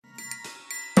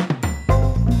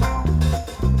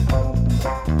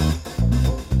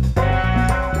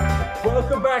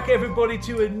everybody,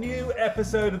 to a new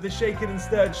episode of the Shaken and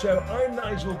Stirred Show. I'm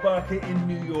Nigel Barker in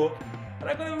New York, and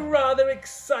I've got a rather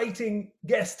exciting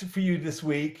guest for you this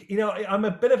week. You know, I'm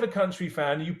a bit of a country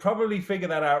fan. You probably figure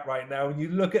that out right now when you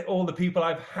look at all the people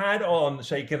I've had on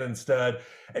Shaken and Stirred.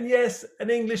 And yes, an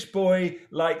English boy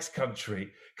likes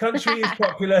country. Country is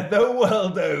popular the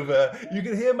world over. You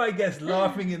can hear my guest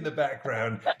laughing in the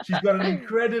background. She's got an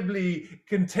incredibly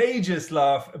contagious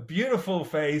laugh, a beautiful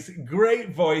face,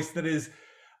 great voice that is,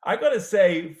 I gotta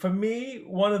say, for me,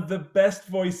 one of the best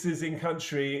voices in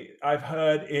country I've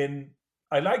heard in,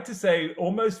 I like to say,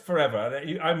 almost forever.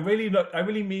 I'm really not, I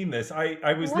really mean this.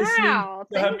 I was listening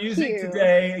to her music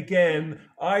today again,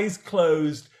 eyes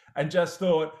closed, and just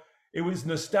thought, it was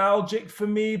nostalgic for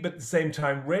me, but at the same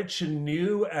time rich and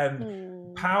new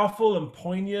and powerful and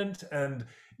poignant. And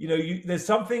you know, there's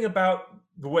something about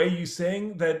the way you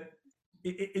sing that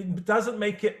it doesn't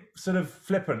make it sort of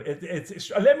flippant.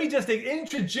 Let me just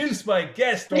introduce my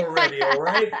guest already. All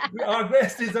right, our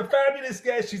guest is a fabulous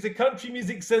guest. She's a country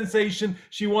music sensation.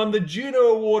 She won the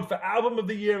Juno Award for Album of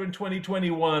the Year in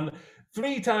 2021.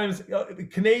 3 times the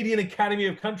Canadian Academy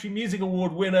of Country Music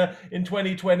Award winner in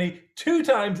 2020, 2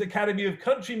 times Academy of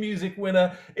Country Music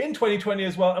winner in 2020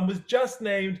 as well, and was just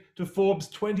named to Forbes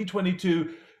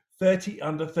 2022 30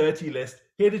 Under 30 list.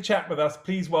 Here to chat with us,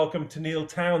 please welcome Tenille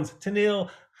Townes. Tenille,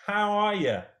 how are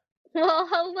you? Well,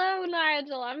 hello,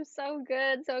 Nigel. I'm so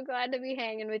good. So glad to be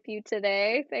hanging with you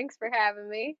today. Thanks for having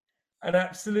me. An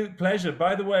absolute pleasure.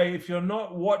 By the way, if you're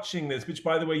not watching this, which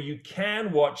by the way, you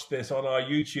can watch this on our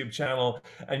YouTube channel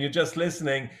and you're just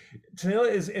listening, Tenille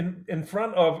is in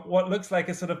front of what looks like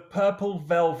a sort of purple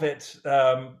velvet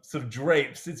sort of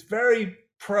drapes. It's very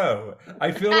pro.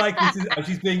 I feel like this is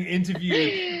she's being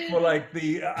interviewed for like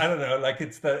the, I don't know, like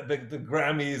it's the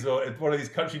Grammys or it's one of these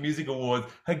country music awards.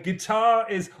 Her guitar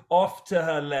is off to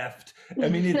her left. I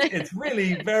mean, it's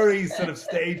really very sort of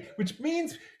staged, which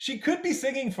means she could be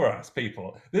singing for us,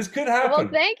 people. This could happen. Well,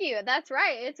 thank you. That's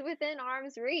right. It's within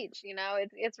arm's reach. You know,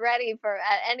 it's ready for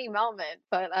at any moment.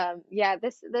 But yeah,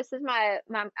 this is my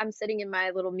I'm sitting in my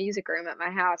little music room at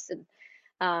my house, and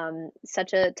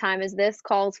such a time as this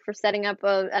calls for setting up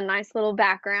a nice little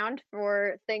background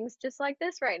for things just like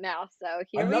this right now. So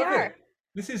here we are. It.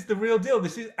 This is the real deal.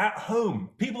 This is at home.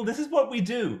 People, this is what we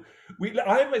do.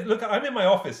 I'm in my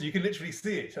office, so you can literally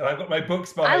see it. And I've got my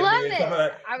books behind me. I love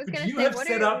it. I was going to say, you have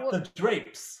set up the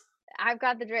drapes. I've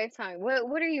got the drapes hung.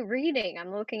 What are you reading?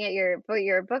 I'm looking at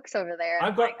your books over there.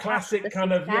 I've got classic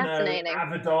kind of, you know,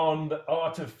 Avedon, The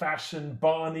Art of Fashion,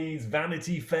 Barney's,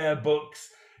 Vanity Fair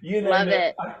books. You know, love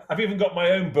it. I've even got my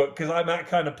own book because I'm that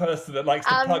kind of person that likes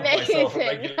to plug myself at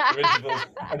regular intervals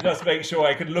and just make sure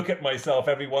I can look at myself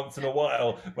every once in a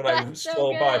while when I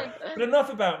scroll by. But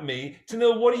enough about me.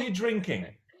 Tenille, what are you drinking?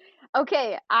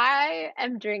 Okay, I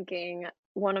am drinking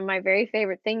one of my very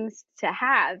favorite things to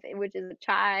have, which is a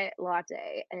chai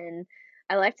latte, and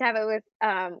I like to have it with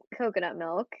coconut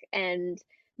milk. And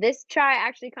this chai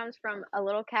actually comes from a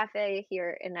little cafe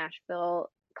here in Nashville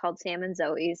called Sam and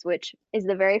Zoe's, which is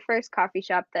the very first coffee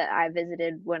shop that I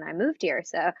visited when I moved here.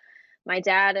 So my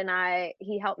dad and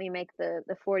he helped me make the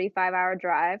 45-hour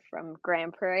drive from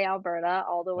Grand Prairie, Alberta,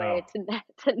 all the way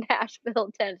to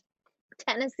Nashville,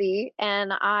 Tennessee.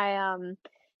 And I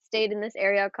stayed in this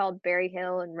area called Berry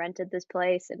Hill and rented this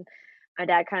place. And my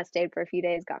dad kind of stayed for a few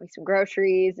days, got me some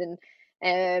groceries, and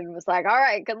was like, all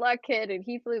right, good luck, kid. And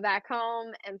he flew back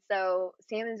home. And so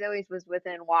Sam and Zoe's was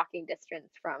within walking distance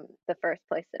from the first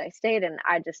place that I stayed. And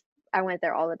I went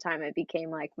there all the time. It became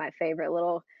like my favorite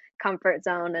little comfort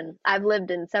zone. And I've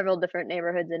lived in several different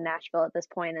neighborhoods in Nashville at this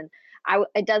point. And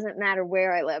it doesn't matter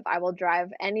where I live. I will drive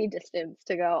any distance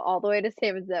to go all the way to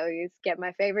Sam and Zoe's, get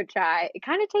my favorite chai. It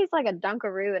kind of tastes like a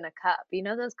Dunkaroo in a cup. You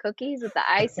know those cookies with the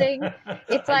icing?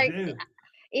 It's like,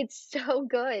 it's so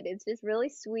good. It's just really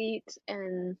sweet,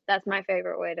 and that's my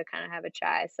favorite way to kind of have a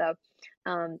chai. So,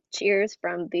 cheers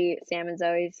from the Sam and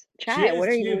Zoe's chai. Cheers, what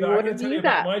have you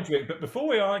got? My drink, but before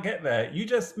we get there, you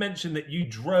just mentioned that you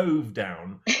drove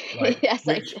down, right? Yes,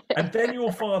 I did. And then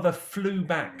your father flew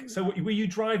back. So were you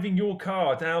driving your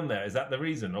car down there? Is that the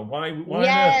reason, or why on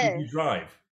earth did you drive?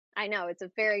 I know it's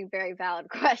a very, very valid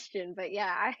question, but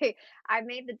yeah, I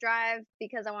made the drive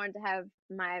because I wanted to have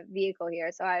my vehicle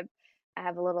here. So I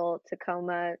have a little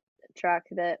Tacoma truck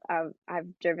that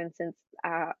I've driven since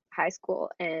high school,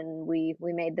 and we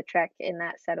made the trek in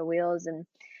that set of wheels, and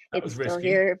it's still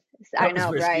here. I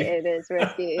know, right? It is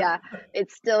risky. Yeah,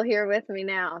 it's still here with me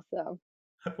now. So.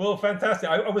 Well, fantastic.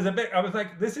 I was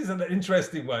like, this is an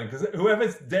interesting one, because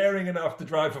whoever's daring enough to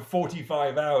drive for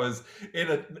 45 hours in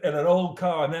an old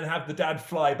car and then have the dad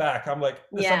fly back, I'm like,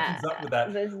 something's up with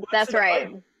that. That's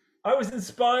right. I was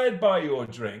inspired by your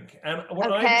drink, and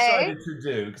what I Okay. decided to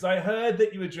do, because I heard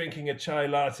that you were drinking a chai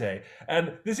latte,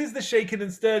 and this is the Shaken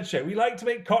and Stirred show. We like to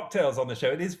make cocktails on the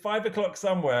show. It is 5 o'clock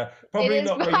somewhere, It probably is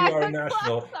not where you are in 5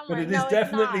 o'clock Nashville, but somewhere. it is No, it's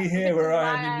not, definitely here which where is I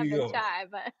why am in I New have the York. chai,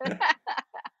 but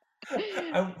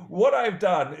And what I've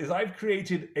done is I've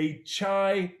created a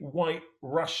chai white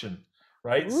Russian,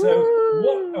 right? So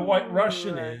what a white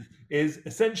Russian Ooh. is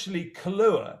essentially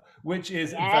Kahlua, which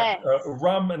is in fact Yes.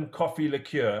 rum and coffee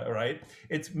liqueur, right?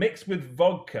 It's mixed with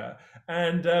vodka,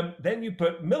 and then you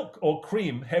put milk or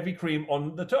cream, heavy cream,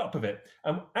 on the top of it.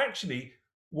 And actually,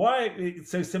 why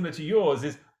it's so similar to yours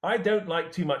is I don't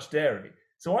like too much dairy,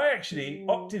 so I actually Mm.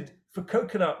 opted for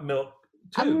coconut milk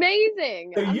too.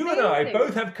 Amazing. So you and I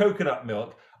both Amazing. have coconut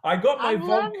milk. I got I my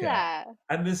love vodka, that.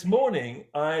 and this morning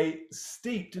I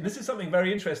steeped. This is something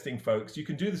very interesting, folks. You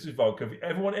can do this with vodka.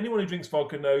 Anyone who drinks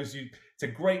vodka knows you. It's a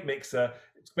great mixer.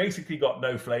 It's basically got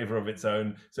no flavor of its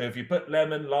own. So if you put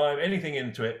lemon, lime, anything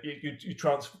into it, you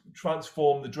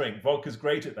transform the drink. Vodka's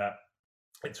great at that.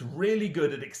 It's really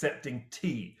good at accepting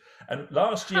tea. And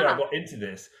last year I Huh. got into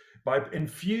this by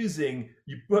infusing.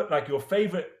 You put like your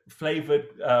favorite flavored,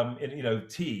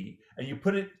 tea, and you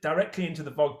put it directly into the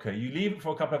vodka. You leave it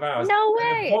for a couple of hours, No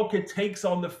and the way. vodka takes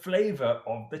on the flavor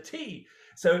of the tea.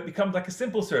 So it becomes like a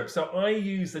simple syrup. So I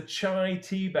use a chai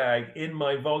tea bag in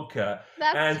my vodka,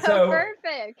 That's and so so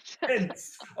perfect.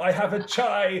 hence I have a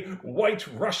chai white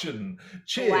Russian.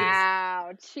 Cheers.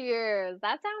 Wow. Cheers.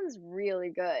 That sounds really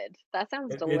good. That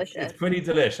sounds It's delicious. pretty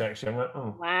delicious, actually. I'm like,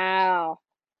 oh. Wow.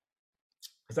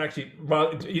 It's actually,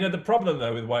 well, the problem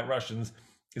though with White Russians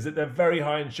is that they're very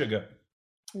high in sugar.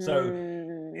 So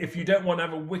Mm. if you don't want to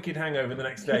have a wicked hangover the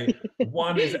next day,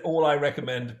 one is all I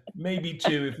recommend. Maybe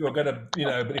two if you're gonna,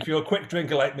 but if you're a quick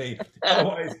drinker like me,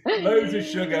 otherwise, loads of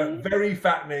sugar, very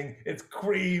fattening. It's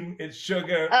cream, it's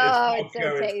sugar, it's Oh, it's so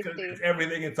vodka, tasty. it's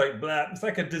everything. It's like blah. It's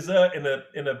like a dessert in a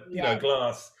Yes,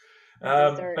 glass. a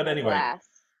dessert But in a anyway, glass.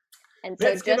 And so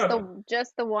let's give just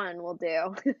up. the one will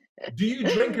do. Do you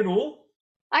drink at all?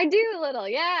 I do a little,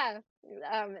 yeah.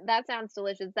 That sounds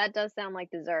delicious. That does sound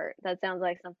like dessert. That sounds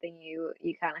like something you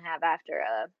kind of have after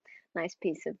a nice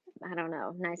piece of, I don't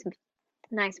know,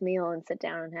 nice meal and sit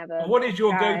down and have a What is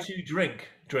your chai. go-to drink?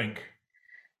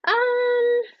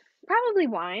 Um, Probably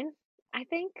wine. I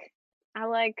think I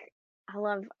like I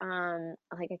love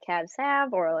like a Cab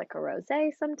Sav or like a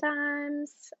rosé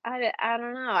sometimes. I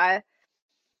don't know.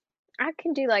 I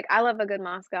can do like I love a good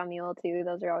Moscow Mule too.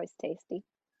 Those are always tasty.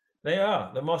 They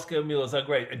are. The Moscow mules are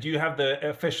great. Do you have the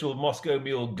official Moscow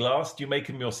mule glass? Do you make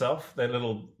them yourself? They're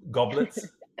little goblets.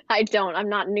 I don't. I'm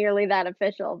not nearly that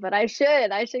official, but I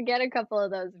should. I should get a couple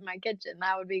of those in my kitchen.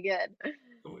 That would be good.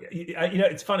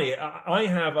 It's funny. I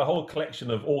have a whole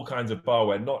collection of all kinds of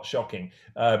barware. Not shocking,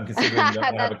 considering that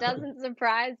I have That a doesn't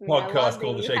surprise me. I love podcast that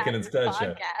called The you Shaken have and this Stirred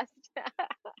Show. podcast.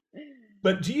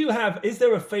 But is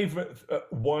there a favorite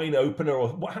wine opener, or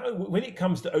when it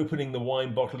comes to opening the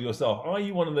wine bottle yourself, are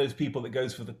you one of those people that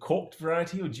goes for the corked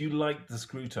variety, or do you like the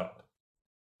screw top?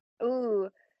 Ooh,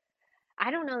 I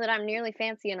don't know that I'm nearly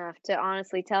fancy enough to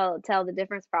honestly tell the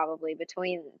difference probably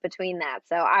between that.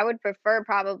 So I would prefer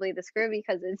probably the screw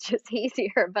because it's just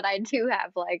easier, but I do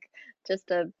have like just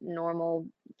a normal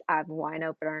wine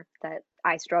opener that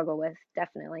I struggle with,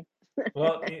 definitely.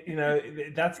 Well,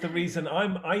 that's the reason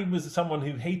I was someone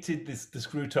who hated the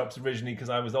screw tops originally because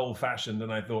I was old fashioned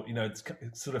and I thought, it's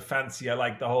sort of fancy. I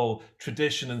like the whole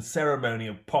tradition and ceremony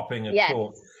of popping a Yes.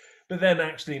 cork. But then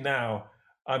actually now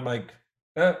I'm like,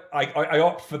 I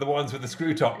opt for the ones with the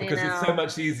screw top I because it's so know.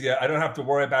 much easier. I don't have to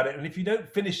worry about it. And if you don't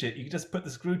finish it, you can just put the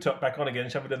screw top back on again,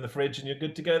 shove it in the fridge, and you're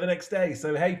good to go the next day.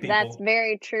 So hey, That's people.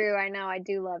 very true. I know. I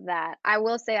do love that. I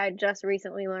will say I just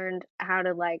recently learned how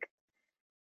to like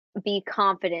be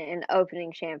confident in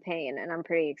opening champagne, and I'm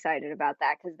pretty excited about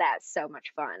that because that's so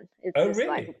much fun. It's Oh, just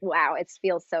like, really? wow, it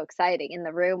feels so exciting in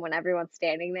the room when everyone's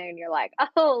standing there and you're like,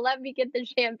 "Oh, let me get the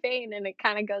champagne," and it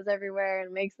kinda goes everywhere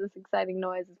and makes this exciting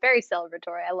noise. It's very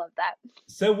celebratory. I love that.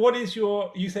 So what is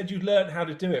you said you learned how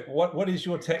to do it. What is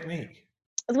your technique?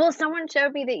 Well, someone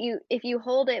showed me that if you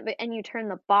hold it and you turn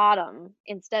the bottom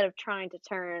instead of trying to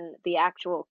turn the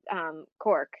actual,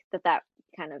 cork, that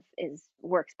kind of is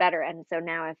works better, and so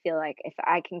now I feel like if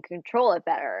I can control it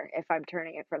better if I'm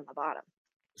turning it from the bottom.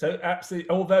 So absolutely,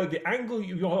 although the angle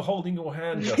you're holding your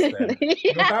hand just then,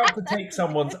 you're Yeah, about to take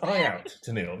someone's eye out,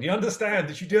 Tanil. You understand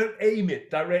that you don't aim it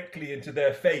directly into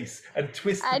their face and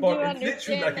twist the I do bottom. It's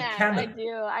literally understand like a that. I cannon.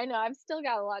 do. I know. I've still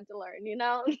got a lot to learn, you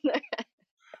know?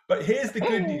 But here's the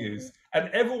good news, and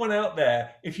everyone out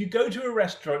there, if you go to a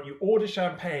restaurant, you order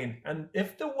champagne, and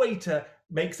if the waiter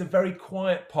makes a very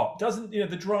quiet pop, doesn't,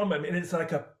 the drama, I mean, it's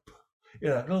like a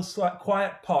a little slight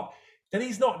quiet pop, then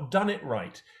he's not done it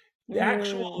right. The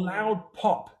actual Mm. loud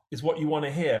pop is what you want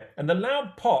to hear, and the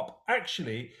loud pop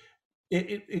actually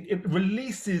it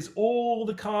releases all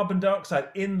the carbon dioxide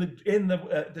in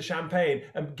the champagne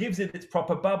and gives it its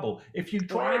proper bubble. If you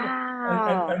try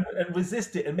Wow. and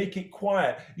resist it and make it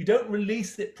quiet, you don't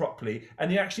release it properly, and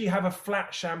you actually have a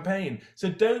flat champagne. So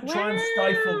don't try and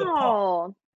stifle the pop.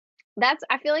 Wow. That's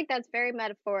I feel like that's very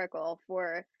metaphorical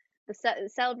for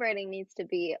celebrating needs to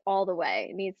be all the way.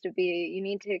 It needs to be you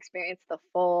need to experience the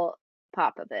full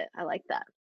pop of it. I like that.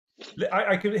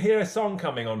 I could hear a song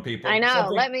coming on, I people. know.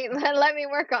 Something. Let me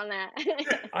work on that.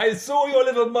 I saw your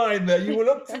little mind there. You will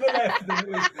look to the left, and it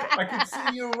was. I could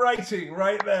see you writing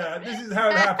right there. This is how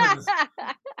it happens.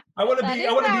 I want to That be. I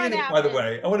is want to be how in it it. By the happens.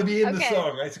 way, I want to be in the Okay.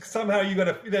 song. Somehow you got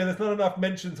to. There's not enough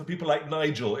mentions for people like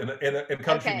Nigel in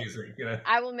country Okay. music.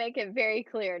 I will make it very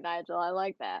clear, Nigel. I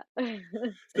like that.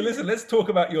 So listen, let's talk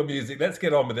about your music. Let's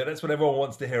get on with it. That's what everyone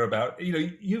wants to hear about.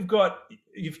 You've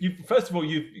first of all,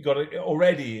 you've got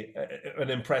already an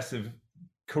impressive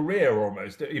career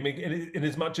almost. I mean, in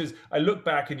as much as I look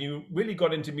back and you really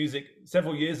got into music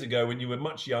several years ago when you were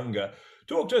much younger.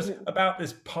 Talk to us Mm. about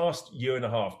this past year and a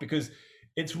half, because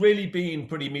it's really been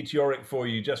pretty meteoric for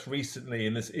you just recently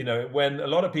in this, when a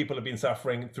lot of people have been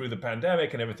suffering through the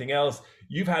pandemic and everything else,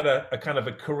 you've had a kind of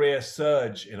a career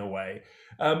surge in a way.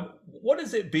 What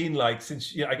has it been like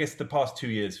since, I guess, the past 2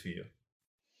 years for you?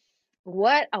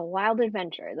 What a wild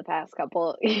adventure the past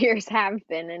couple years have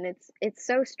been, and it's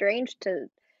so strange to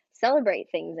celebrate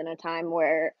things in a time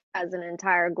where, as an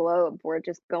entire globe, we're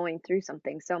just going through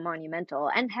something so monumental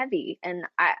and heavy. And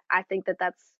I think that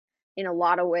that's in a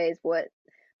lot of ways what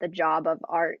the job of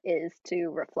art is, to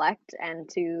reflect and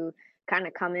to kind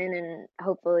of come in and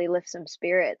hopefully lift some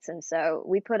spirits. And so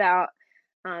we put out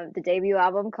the debut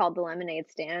album called The Lemonade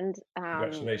Stand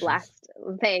Congratulations. last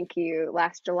thank you,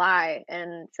 last July.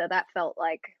 And so that felt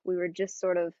like we were just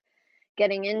sort of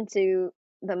getting into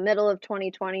the middle of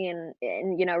 2020, and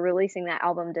releasing that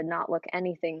album did not look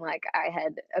anything like I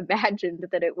had imagined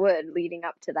that it would leading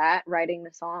up to that, writing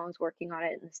the songs, working on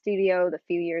it in the studio the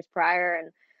few years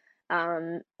prior.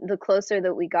 And the closer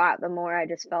that we got, the more I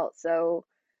just felt so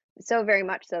very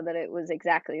much so that it was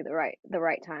exactly the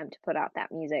right time to put out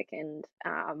that music. And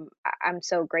I'm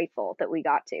so grateful that we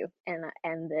got to, and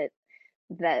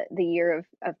that the year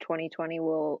of 2020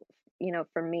 will,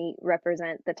 for me,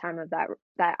 represent the time of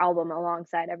that album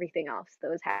alongside everything else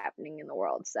that was happening in the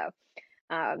world. So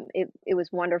it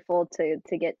was wonderful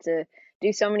to get to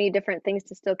do so many different things,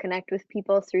 to still connect with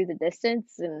people through the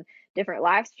distance, and different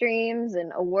live streams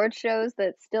and award shows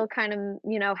that still kind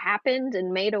of happened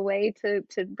and made a way to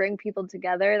bring people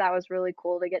together. That was really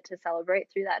cool to get to celebrate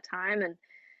through that time.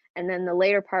 And then the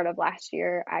later part of last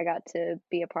year, I got to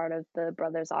be a part of the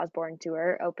Brothers Osborne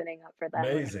tour, opening up for them,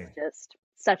 which was Amazing. just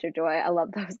such a joy. I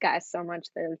love those guys so much.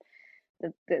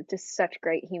 They're just such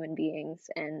great human beings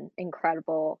and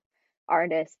incredible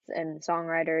artists and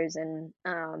songwriters.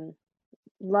 And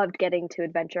loved getting to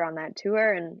adventure on that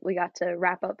tour. And we got to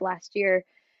wrap up last year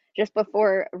just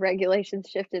before regulations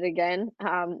shifted again,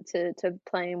 to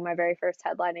playing my very first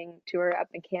headlining tour up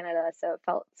in Canada. So it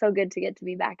felt so good to get to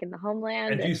be back in the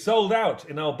homeland. And you And sold out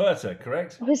in Alberta,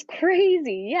 correct? it was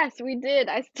crazy. Yes, we did.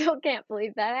 I still can't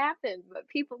believe that happened, but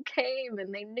people came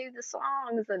and they knew the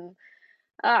songs. And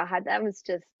that was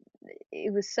just,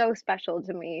 it was so special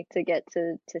to me to get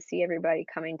to see everybody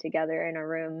coming together in a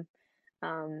room,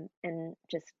 and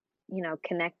just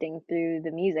connecting through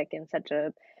the music in such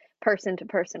a person to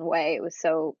person way. It was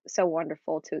so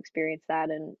wonderful to experience that.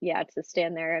 And yeah, to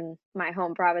stand there in my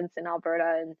home province in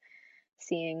Alberta and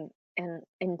seeing an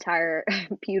entire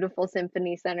beautiful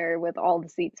symphony center with all the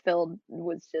seats filled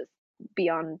was just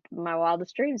beyond my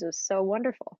wildest dreams. It was so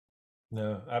wonderful.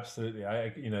 No, absolutely.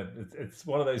 It's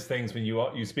one of those things when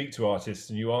you speak to artists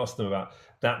and you ask them about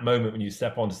that moment when you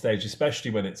step on stage,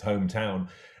 especially when it's hometown,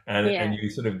 and Yeah. you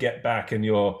sort of get back and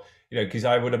because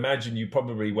I would imagine you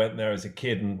probably went there as a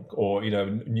kid or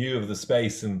knew of the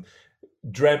space and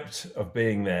dreamt of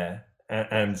being there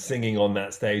and singing on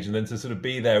that stage, and then to sort of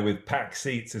be there with packed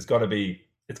seats, it's got to be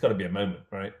a moment,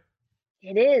 right?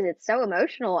 It is, it's so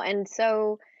emotional, and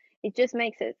so it just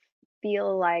makes it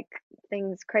feel like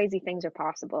crazy things are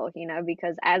possible,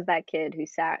 because as that kid who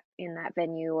sat in that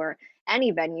venue or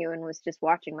any venue and was just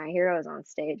watching my heroes on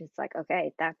stage, it's like,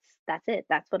 okay, that's it.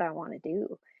 That's what I want to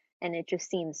do. And it just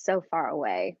seems so far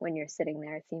away when you're sitting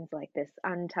there. It seems like this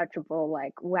untouchable,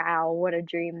 like, wow, what a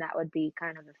dream that would be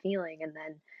kind of a feeling. And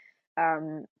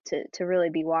then to really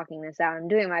be walking this out. I'm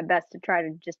doing my best to try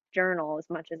to just journal as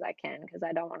much as I can, because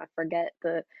I don't want to forget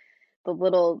the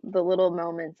little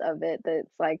moments of it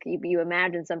that's like you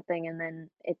imagine something and then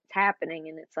it's happening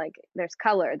and it's like there's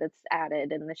color that's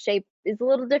added and the shape is a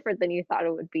little different than you thought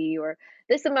it would be, or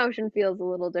this emotion feels a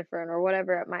little different or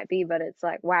whatever it might be, but it's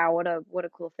like wow, what a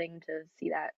cool thing to see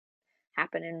that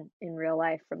happen in real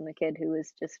life from the kid who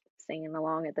was just singing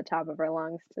along at the top of her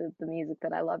lungs to the music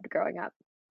that I loved growing up.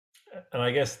 And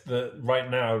I guess the right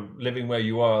now, living where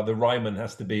you are, the Ryman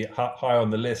has to be high on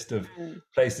the list of Mm.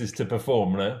 places to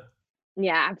perform, no?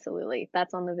 Yeah, absolutely.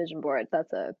 That's on the vision board.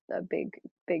 That's a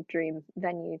big dream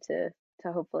venue to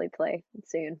hopefully play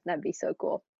soon. That'd be so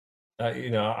cool.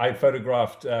 I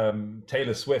photographed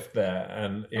Taylor Swift there,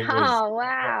 and it was Oh, a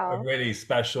wow. really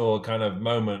special kind of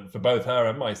moment for both her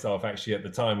and myself. Actually, at the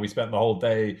time, we spent the whole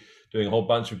day doing a whole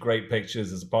bunch of great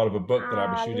pictures as a part of a book that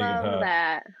I was I shooting of love her.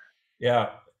 that. Yeah,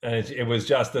 and it was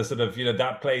just a sort of,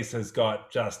 that place has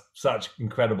got just such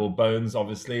incredible bones,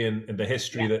 obviously, and the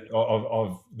history Yeah. that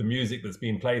of the music that's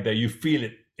being played there. You feel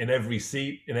it in every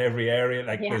seat, in every area.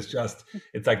 Like Yeah.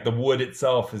 it's like the wood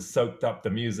itself has soaked up the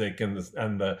music and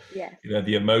the Yes.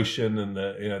 the emotion and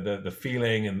the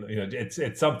feeling, and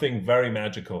it's something very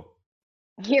magical.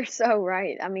 You're so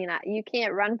right. I mean, you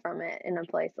can't run from it in a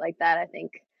place like that. I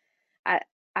think I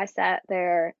I sat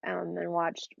there and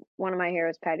watched one of my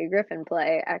heroes, Patty Griffin,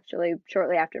 play actually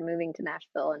shortly after moving to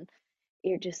Nashville, and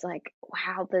you're just like,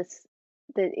 wow,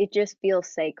 it just feels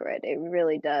sacred. It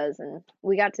really does. And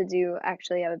we got to do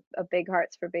actually a Big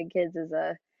Hearts for Big Kids as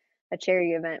a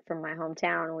charity event from my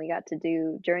hometown. And we got to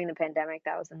do during the pandemic.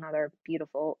 That was another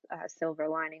beautiful silver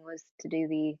lining was to do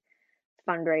the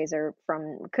fundraiser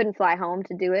from couldn't fly home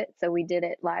to do it, so we did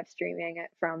it live streaming it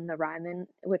from the Ryman,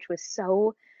 which was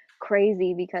so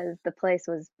crazy because the place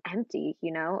was empty,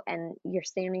 and you're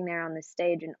standing there on the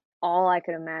stage and all I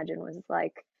could imagine was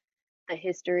like the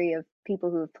history of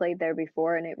people who have played there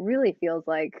before, and it really feels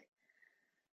like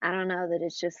I don't know that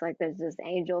it's just like there's just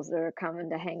angels that are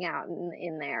coming to hang out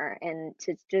in there and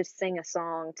to just sing a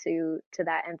song to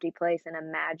that empty place and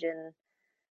imagine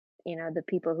the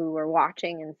people who were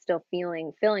watching and still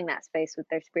filling that space with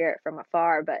their spirit from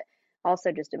afar, but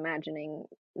also just imagining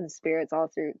the spirits all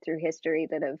through history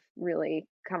that have really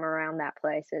come around that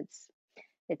place.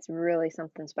 It's really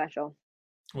something special.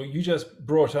 Well, you just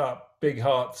brought up Big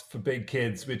Hearts for Big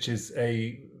Kids, which is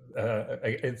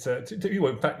it's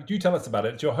in fact, you tell us about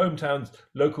it. It's your hometown's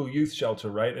local youth shelter,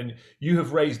 right? And you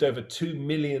have raised over $2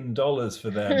 million for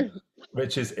them,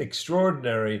 which is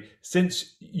extraordinary.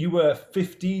 Since you were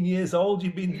 15 years old,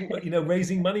 you've been,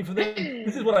 raising money for them.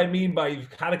 This is what I mean by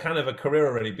you've had a kind of a career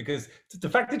already, because the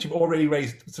fact that you've already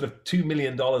raised sort of $2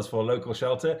 million for a local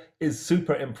shelter is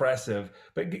super impressive.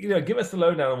 But give us the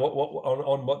lowdown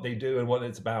on what they do and what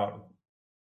it's about.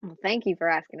 Well, thank you for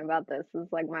asking about this. This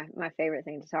is like my favorite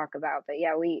thing to talk about. But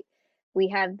yeah, we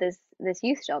have this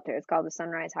youth shelter. It's called the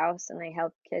Sunrise House, and they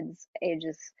help kids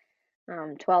ages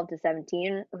 12 to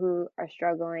 17 who are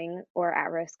struggling or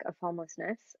at risk of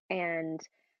homelessness. And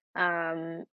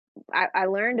um, I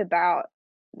learned about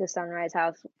the Sunrise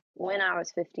House when I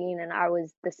was 15, and I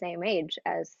was the same age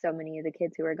as so many of the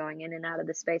kids who were going in and out of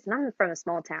the space. And I'm from a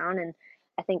small town, and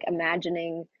I think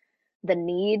imagining the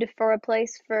need for a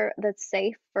place for that's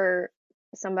safe for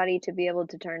somebody to be able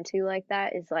to turn to like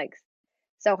that is like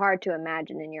so hard to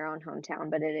imagine in your own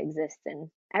hometown, but it exists in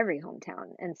every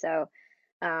hometown. And so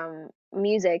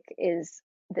music is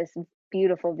this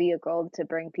beautiful vehicle to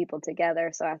bring people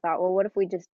together. So I thought, well, what if we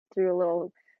just threw a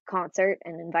little concert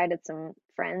and invited some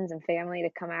friends and family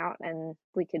to come out and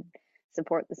we could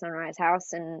support the Sunrise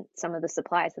House and some of the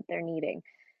supplies that they're needing.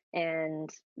 And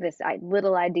this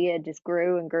little idea just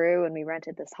grew and grew, and we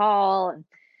rented this hall and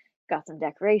got some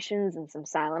decorations and some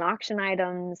silent auction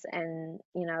items. And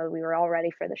we were all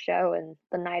ready for the show, and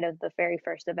the night of the very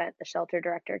first event the shelter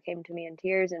director came to me in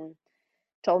tears and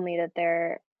told me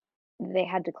that they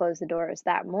had to close the doors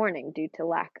that morning due to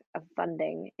lack of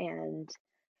funding and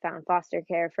found foster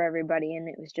care for everybody. And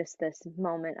it was just this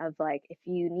moment of like, if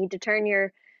you need to turn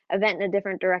your event in a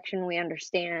different direction, we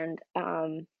understand.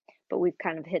 But we've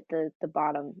kind of hit the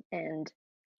bottom. And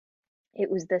it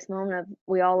was this moment of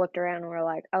we all looked around and we're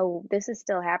like, oh, this is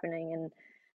still happening,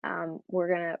 and we're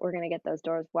gonna get those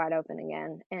doors wide open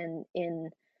again. And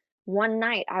in one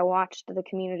night, I watched the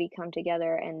community come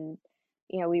together, and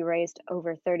we raised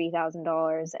over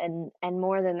 $30,000, and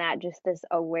more than that, just this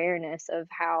awareness of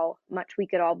how much we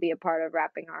could all be a part of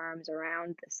wrapping our arms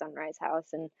around the Sunrise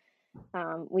House. And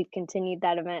we've continued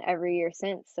that event every year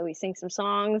since. So we sing some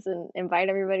songs and invite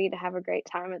everybody to have a great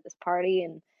time at this party.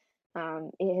 And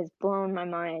it has blown my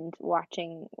mind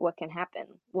watching what can happen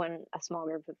when a small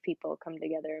group of people come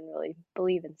together and really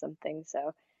believe in something.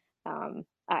 So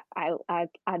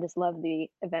I just love the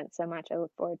event so much. I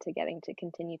look forward to getting to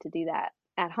continue to do that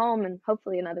at home and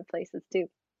hopefully in other places too.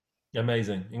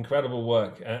 Amazing, incredible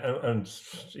work, and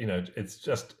it's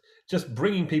just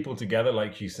bringing people together,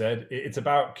 like you said. It's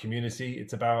about community.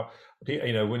 It's about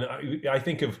when I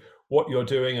think of what you're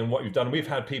doing and what you've done. We've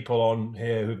had people on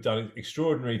here who've done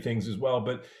extraordinary things as well,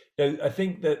 but I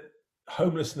think that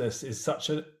homelessness is such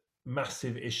a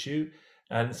massive issue,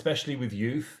 and especially with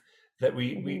youth. That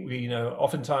Hmm.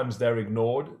 oftentimes they're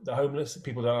ignored. The homeless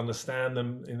people don't understand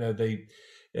them.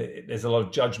 There's a lot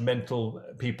of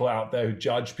judgmental people out there who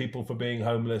judge people for being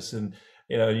homeless, and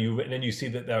then you see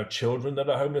that there are children that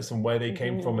are homeless and where they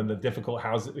came from Hmm. and the difficult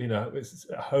house, it's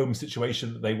a home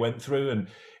situation that they went through, and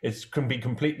it can be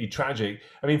completely tragic.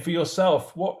 I mean, for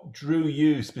yourself, what drew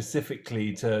you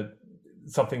specifically to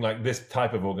something like this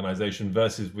type of organization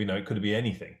versus, it could be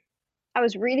anything? I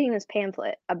was reading this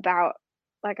pamphlet about,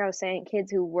 like I was saying,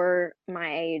 kids who were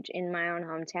my age in my own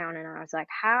hometown, and I was like,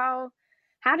 how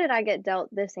did I get dealt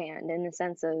this hand in the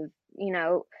sense of, you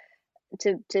know,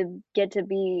 to get to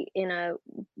be in a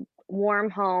warm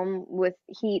home with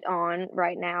heat on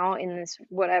right now in this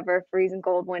whatever freezing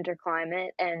cold winter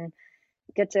climate and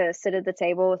get to sit at the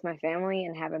table with my family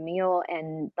and have a meal,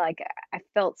 and like I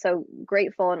felt so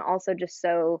grateful and also just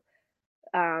so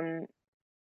um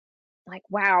like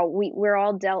wow, we're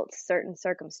all dealt certain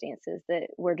circumstances that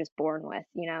we're just born with,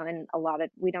 and a lot of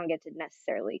we don't get to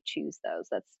necessarily choose those.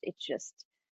 It's just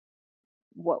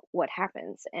what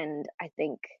happens. And I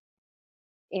think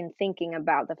in thinking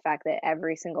about the fact that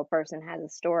every single person has a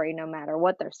story no matter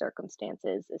what their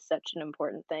circumstances is such an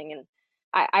important thing. And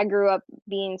I grew up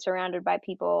being surrounded by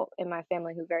people in my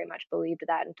family who very much believed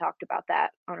that and talked about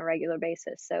that on a regular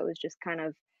basis. So it was just kind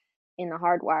of in the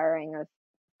hardwiring of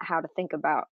how to think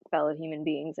about fellow human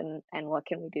beings and what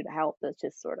can we do to help. That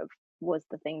just sort of was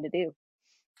the thing to do.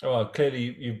 Well,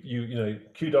 clearly,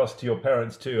 kudos to your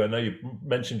parents too. I know you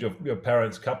mentioned your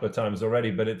parents a couple of times already,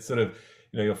 but it's sort of,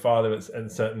 your father,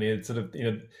 and certainly it's sort of,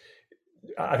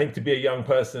 I think to be a young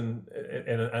person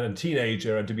and a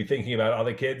teenager and to be thinking about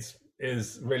other kids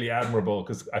is really admirable,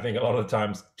 because I think a lot of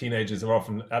times teenagers are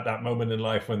often at that moment in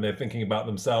life when they're thinking about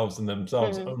themselves and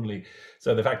themselves Mhm. only.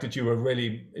 So the fact that you were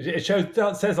really, it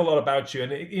says a lot about you,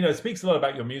 and it speaks a lot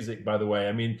about your music, by the way.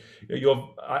 I mean,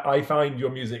 I find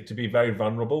your music to be very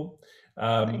vulnerable,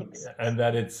 Thanks. and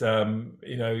that it's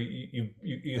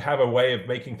you have a way of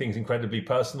making things incredibly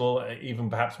personal, even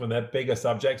perhaps when they're bigger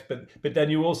subjects, but then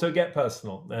you also get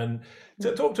personal. And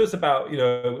to Mhm. talk to us about,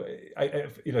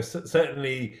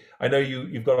 certainly I know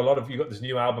you've got you've got this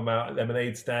new album out,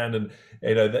 Lemonade Stand, and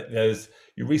that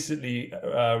you recently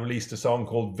released a song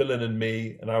called Villain and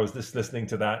Me, and I was just listening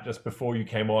to that just before you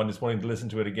came on, just wanting to listen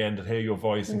to it again to hear your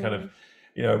voice and kind of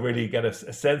Mhm. really get a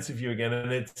sense of you again.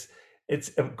 And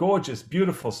it's a gorgeous,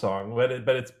 beautiful song, but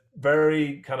it's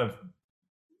very kind of,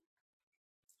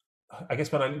 I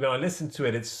guess when I listen to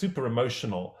it, it's super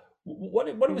emotional.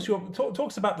 What was Mhm. your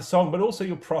talks about the song, but also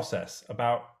your process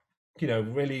about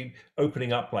really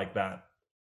opening up like that?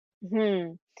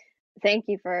 Mhm. Thank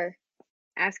you for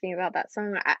asking about that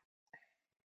song.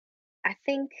 I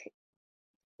think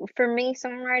for me,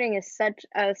 songwriting is such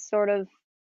a sort of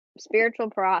spiritual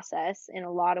process in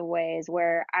a lot of ways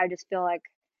where I just feel like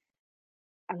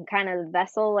I'm kind of the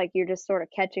vessel, like you're just sort of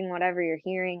catching whatever you're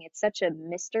hearing. It's such a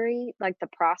mystery, like the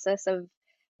process of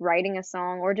writing a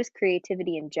song or just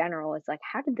creativity in general. It's like,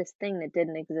 how did this thing that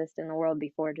didn't exist in the world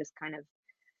before just kind of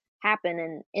happen?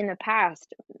 And in the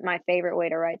past, my favorite way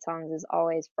to write songs is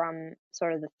always from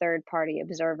sort of the third party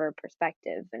observer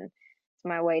perspective. And it's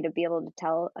my way to be able to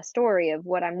tell a story of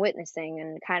what I'm witnessing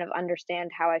and kind of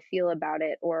understand how I feel about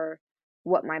it or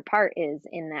what my part is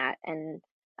in that. And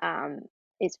um,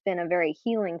 it's been a very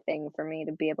healing thing for me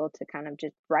to be able to kind of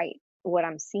just write what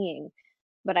I'm seeing.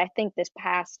 But I think this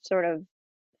past sort of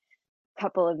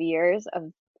couple of years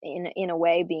of in a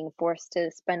way being forced to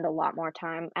spend a lot more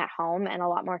time at home and a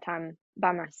lot more time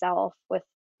by myself with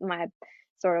my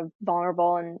sort of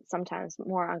vulnerable and sometimes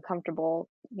more uncomfortable,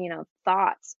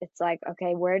 thoughts. It's like,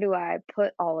 okay, where do I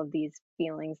put all of these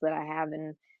feelings that I have?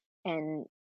 And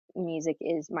music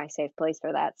is my safe place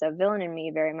for that. So Villain in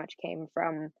Me very much came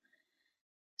from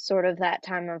sort of that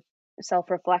time of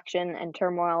self-reflection and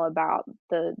turmoil about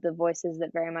the voices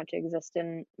that very much exist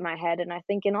in my head, and I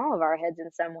think in all of our heads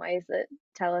in some ways, that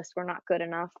tell us we're not good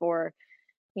enough, or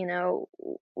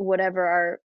whatever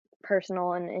our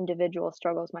personal and individual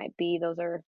struggles might be. Those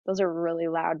are really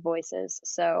loud voices.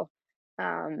 So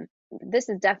this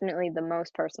is definitely the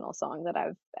most personal song that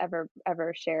I've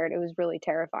ever shared. It was really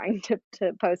terrifying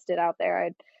to post it out there.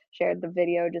 I'd shared the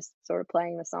video just sort of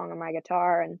playing the song on my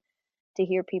guitar, and to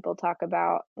hear people talk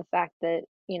about the fact that,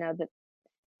 that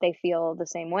they feel the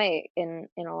same way in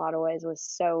a lot of ways was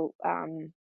so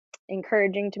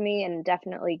encouraging to me, and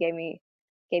definitely gave me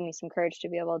some courage to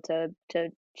be able to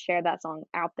share that song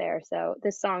out there. So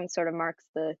this song sort of marks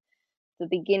the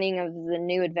beginning of the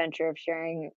new adventure of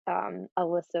sharing a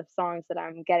list of songs that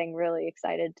I'm getting really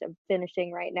excited to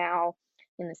finishing right now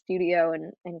in the studio,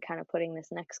 and kind of putting this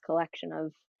next collection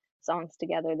of songs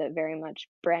together that very much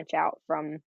branch out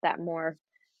from that more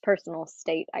personal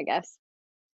state, I guess.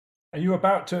 And you're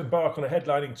about to embark on a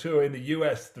headlining tour in the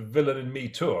US, the Villain and Me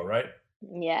tour, right?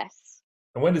 Yes.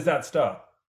 And when does that start?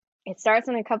 It starts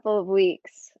in a couple of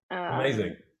weeks.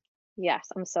 Amazing. Yes,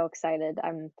 I'm so excited.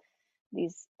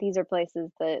 These are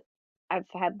places that I've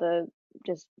had the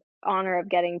just honor of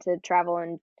getting to travel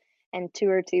and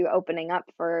tour to, opening up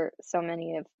for so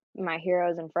many of my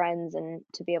heroes and friends, and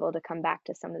to be able to come back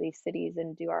to some of these cities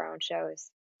and do our own shows.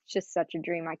 It's just such a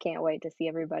dream. I can't wait to see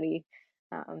everybody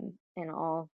and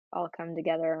all come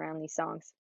together around these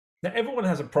songs. Now, everyone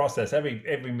has a process.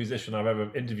 Every musician I've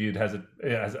ever interviewed has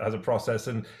a process.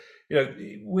 And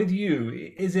with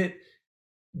you, is it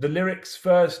the lyrics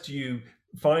first? You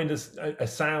find a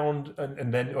sound,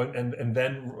 and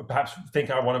then perhaps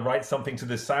think, I want to write something to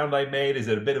this sound I made. Is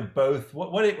it a bit of both?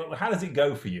 How does it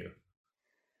go for you?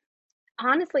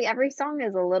 Honestly, every song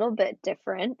is a little bit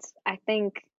different. I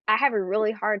think I have a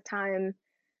really hard time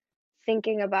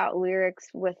thinking about lyrics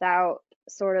without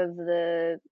sort of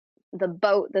the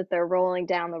boat that they're rolling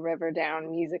down the river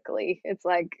down musically. It's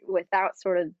like without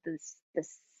sort of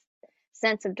this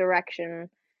sense of direction,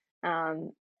 um,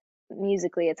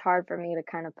 musically, it's hard for me to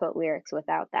kind of put lyrics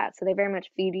without that. So they very much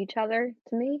feed each other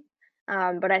to me.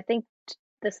 But I think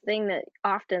this thing that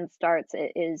often starts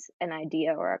it is an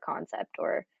idea or a concept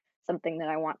or something that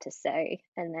I want to say,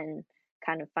 and then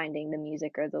kind of finding the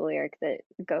music or the lyric that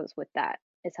goes with that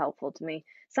is helpful to me.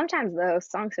 Sometimes though,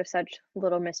 songs are such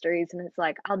little mysteries, and it's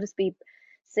like I'll just be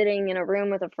sitting in a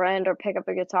room with a friend or pick up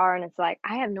a guitar, and it's like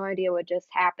I have no idea what just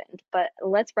happened, but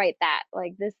let's write that.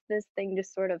 Like this thing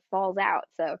just sort of falls out.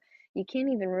 So you can't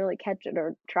even really catch it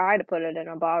or try to put it in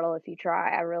a bottle if you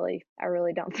try. I really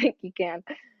don't think you can.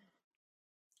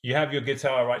 You have your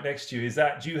guitar right next to you.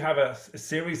 Do you have a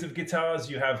series of guitars?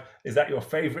 Is that your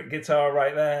favorite guitar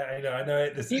right there? I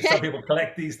know some people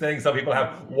collect these things. Some people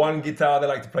have one guitar they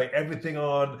like to play everything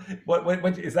on. What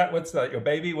is that? What's that? Your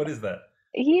baby? What is that?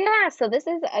 Yeah, so this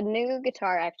is a new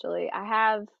guitar actually. I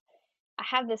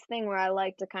have this thing where I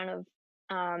like to kind of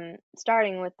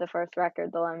starting with the first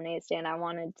record, The Lemonade Stand, I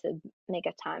wanted to make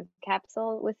a time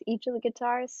capsule with each of the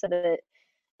guitars so that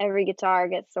every guitar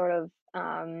gets sort of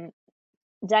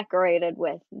decorated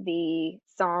with the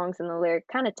songs and the lyric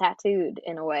kind of tattooed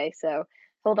in a way. So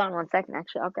hold on one second,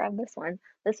 actually, I'll grab this one.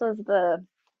 This was the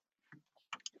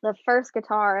first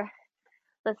guitar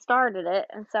that started it,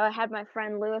 and so I had my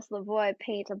friend Louis Lavoie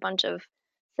paint a bunch of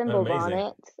symbols on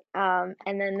Amazing. it,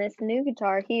 and then this new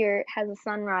guitar here has a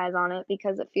sunrise on it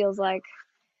because it feels like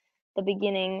the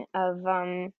beginning of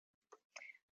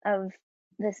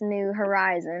this new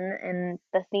horizon and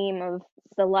the theme of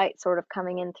the light sort of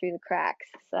coming in through the cracks.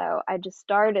 So I just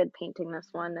started painting this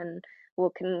one, and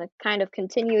we'll kind of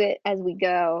continue it as we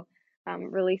go,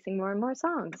 releasing more and more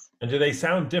songs. And do they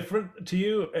sound different to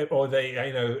you, or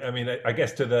I mean, I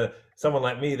guess to the someone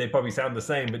like me, they probably sound the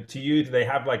same. But to you, do they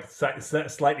have like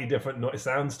slightly different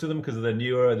sounds to them because of the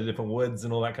newer, the different woods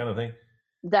and all that kind of thing?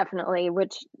 Definitely,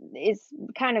 which is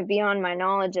kind of beyond my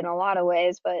knowledge in a lot of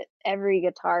ways, but every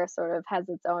guitar sort of has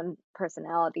its own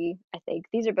personality, I think.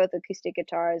 These are both acoustic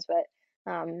guitars, but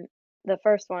the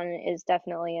first one is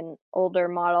definitely an older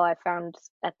model I found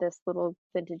at this little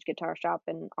vintage guitar shop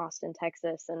in Austin,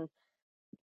 Texas, and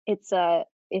it's a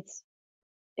it's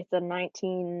it's a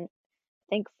 19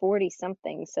 think 40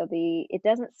 something, so the it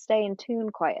doesn't stay in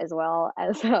tune quite as well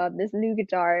as this new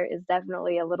guitar is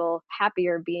definitely a little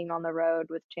happier being on the road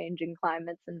with changing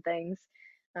climates and things.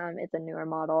 It's a newer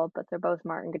model, but they're both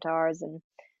Martin guitars,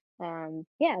 and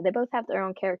yeah, they both have their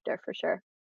own character for sure.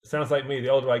 Sounds like me. The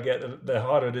older I get, the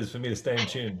harder it is for me to stay in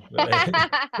tune. But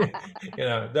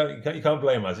you can't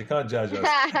blame us. You can't judge us.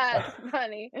 That's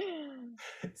funny.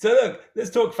 So look, let's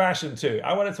talk fashion too.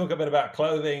 I want to talk a bit about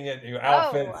clothing and your Oh,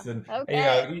 outfits, and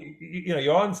okay.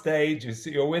 you're on stage,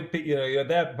 you're with you're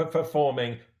there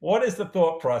performing. What is the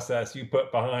thought process you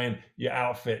put behind your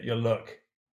outfit, your look?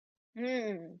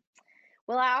 Hmm.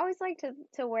 Well, I always like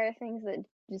to wear things that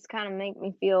just kind of make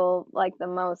me feel like the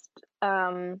most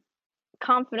um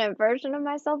confident version of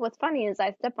myself. What's funny is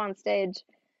I step on stage,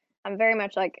 I'm very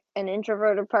much like an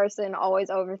introverted person, always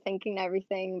overthinking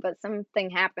everything, but something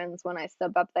happens when I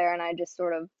step up there and I just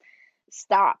sort of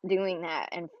stop doing that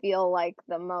and feel like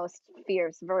the most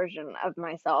fierce version of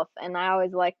myself. And I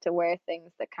always like to wear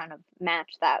things that kind of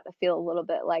match that, that feel a little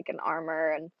bit like an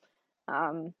armor. And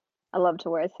um, I love to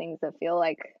wear things that feel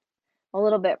like a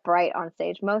little bit bright on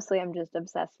stage. Mostly, I'm just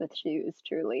obsessed with shoes,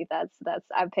 truly. That's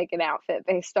I pick an outfit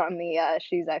based on the,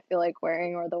 shoes I feel like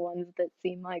wearing or the ones that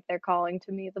seem like they're calling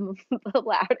to me the the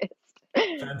loudest.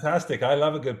 Fantastic. I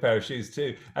love a good pair of shoes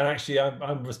too. And actually,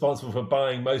 I'm responsible for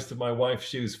buying most of my wife's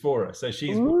shoes for her. So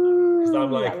she's because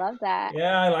I'm Ooh, I like, love that.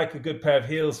 yeah, I like a good pair of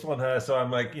heels on her. So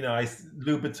I'm like,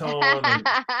 Louboutin and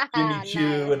Jimmy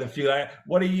Choo Nice. and a few like.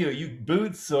 What are you? Are you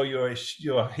boots or your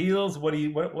heels? What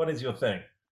is your thing?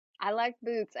 I like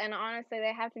boots, and honestly,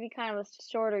 they have to be kind of a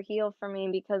shorter heel for me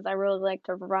because I really like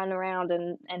to run around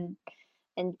and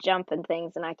jump and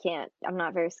things, and I can't. I'm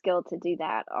not very skilled to do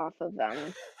that off of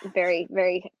very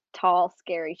very tall,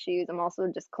 scary shoes. I'm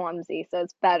also just clumsy, so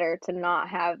it's better to not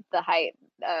have the height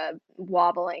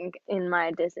wobbling in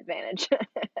my disadvantage.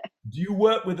 Do you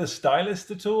work with a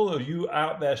stylist at all, or are you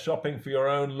out there shopping for your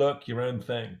own look, your own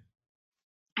thing?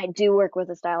 I do work with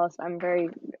a stylist. I'm very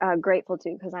grateful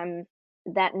to because I'm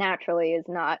that naturally is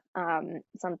not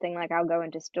something like I'll go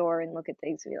into store and look at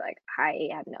things and be like, I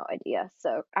have no idea.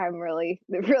 So I'm really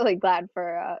really glad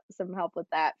for some help with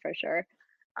that for sure.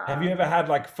 Have you Um, ever had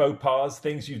like faux pas,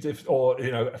 things you did, or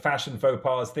fashion faux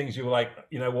pas, things you were like,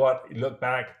 you know what, you look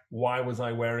back, why was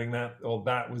I wearing that, or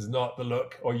that was not the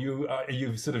look, or you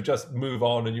sort of just move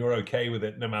on and you're okay with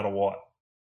it no matter what?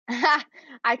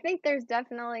 I think there's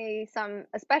definitely some,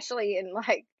 especially in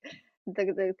like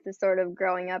the sort of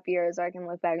growing up years, I can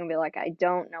look back and be like, I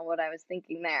don't know what I was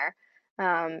thinking there.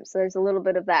 So there's a little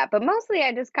bit of that, but mostly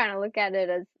I just kind of look at it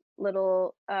as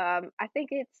little. I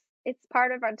think it's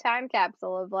part of our time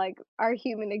capsule of like our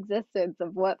human existence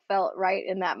of what felt right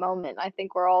in that moment. I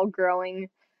think we're all growing,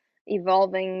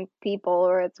 evolving people,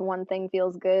 or it's one thing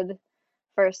feels good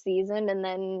first season, and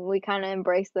then we kind of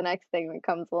embrace the next thing that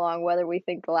comes along, whether we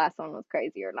think the last one was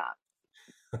crazy or not.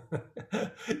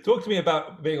 Talk to me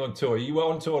about being on tour. You were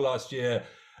on tour last year,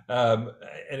 um,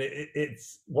 and it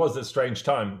was a strange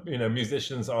time.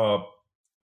 Musicians are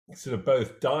sort of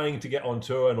both dying to get on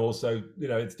tour, and also,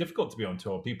 it's difficult to be on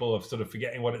tour. People are sort of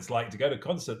forgetting what it's like to go to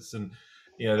concerts, and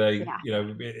Yeah.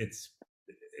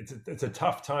 it's a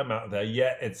tough time out there.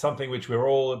 Yet it's something which we're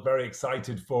all very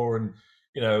excited for. And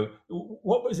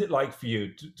what was it like for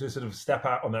you to sort of step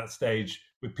out on that stage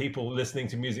with people listening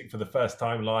to music for the first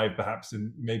time live, perhaps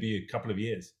in maybe a couple of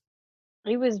years?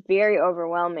 It was very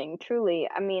overwhelming, truly.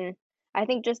 I mean, I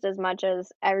think just as much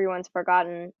as everyone's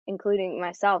forgotten, including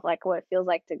myself, like what it feels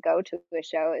like to go to a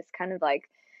show, it's kind of like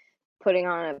putting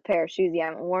on a pair of shoes you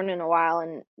haven't worn in a while.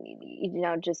 And,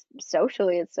 just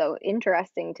socially, it's so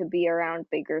interesting to be around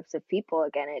big groups of people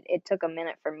again. It took a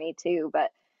minute for me too,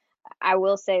 but I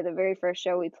will say the very first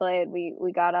show we played,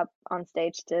 we got up on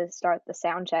stage to start the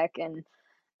sound check, and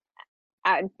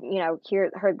I,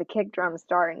 heard the kick drum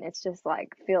start, and it's just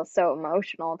like feels so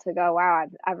emotional to go, wow,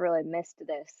 I've really missed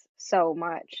this so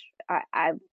much.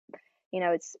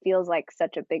 It feels like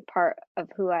such a big part of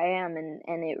who I am,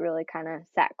 and it really kind of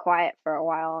sat quiet for a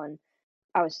while, and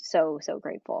I was so so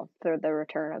grateful for the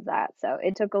return of that. So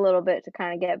it took a little bit to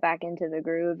kind of get back into the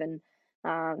groove, and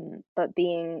but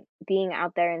being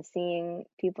out there and seeing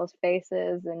people's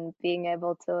faces and being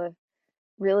able to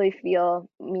really feel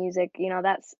music,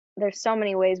 that's there's so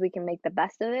many ways we can make the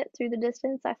best of it through the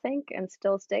distance, I think, and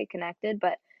still stay connected,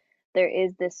 but there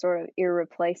is this sort of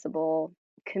irreplaceable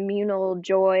communal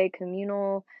joy,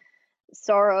 communal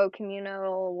sorrow,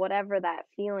 communal whatever that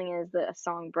feeling is that a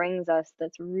song brings us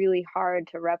that's really hard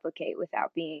to replicate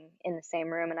without being in the same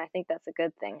room, and I think that's a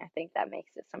good thing. I think that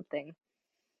makes it something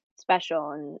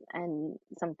special and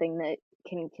something that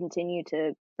can continue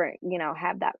to bring,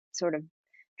 have that sort of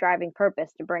driving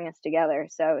purpose to bring us together.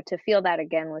 So to feel that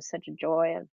again was such a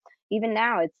joy. And even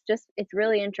now, it's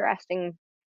really interesting,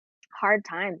 hard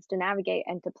times to navigate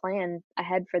and to plan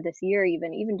ahead for this year.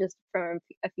 Even just from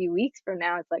a few weeks from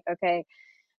now, it's like, okay,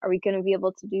 are we going to be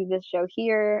able to do this show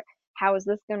here? How is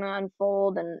this going to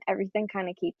unfold? And everything kind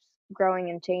of keeps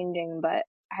growing and changing, but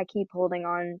I keep holding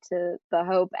on to the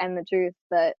hope and the truth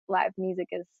that live music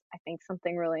is, I think,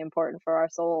 something really important for our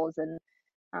souls, and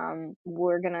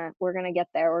we're gonna get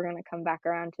there. We're gonna come back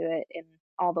around to it in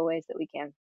all the ways that we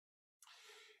can.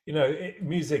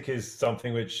 Music is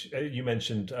something which you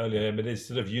mentioned earlier, but it's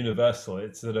sort of universal.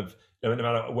 It's sort of, no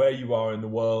matter where you are in the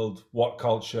world, what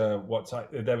culture, what type,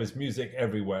 there is music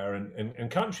everywhere. And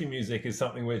country music is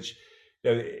something which,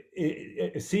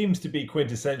 it seems to be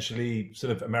quintessentially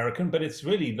sort of American, but it's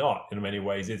really not in many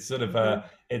ways. It's sort of, Mhm.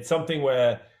 it's something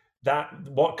where that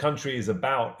what country is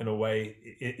about in a way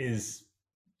is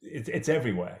it's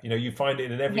everywhere. You know, you find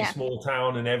it in every Yeah. small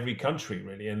town in every country,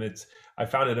 really. And it's I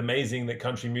found it amazing that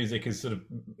country music is sort of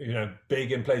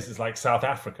big in places like South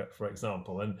Africa, for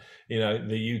example, and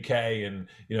the UK and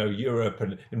Europe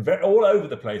and all over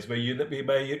the place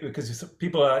because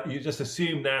people are you just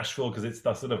assume Nashville because it's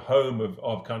the sort of home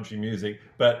of country music,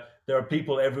 but there are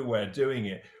people everywhere doing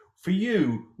it. For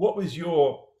you, what was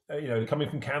your coming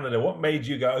from Canada, what made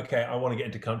you go, okay, I want to get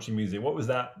into country music? What was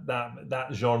that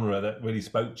genre that really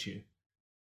spoke to you?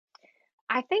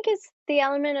 I think it's the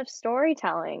element of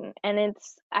storytelling, and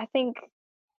I think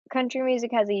country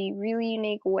music has a really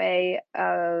unique way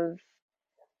of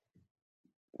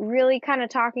really kind of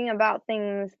talking about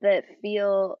things that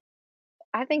feel,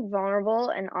 I think, vulnerable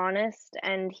and honest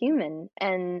and human.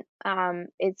 And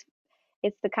it's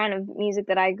the kind of music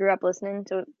that I grew up listening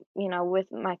to, with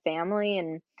my family.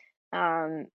 And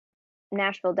um,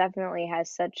 Nashville definitely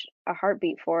has such a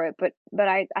heartbeat for it. But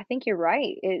I think you're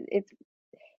right.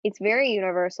 It's very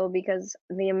universal because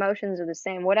the emotions are the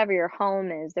same. Whatever your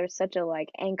home is, there's such a like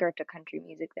anchor to country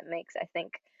music that makes, I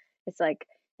think, it's like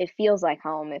it feels like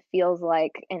home. It feels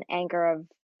like an anchor of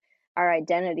our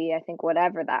identity. I think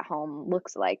whatever that home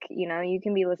looks like, you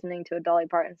can be listening to a Dolly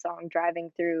Parton song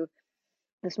driving through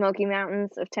the Smoky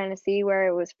Mountains of Tennessee where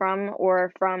it was from,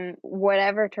 or from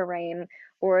whatever terrain,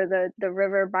 or the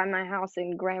river by my house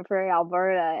in Grand Prairie,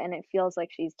 Alberta, and it feels like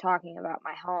she's talking about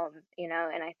my home,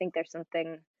 and I think there's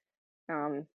something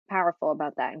powerful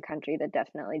about that in country that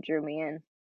definitely drew me in.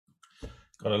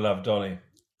 Gotta love Dolly.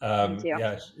 Me too.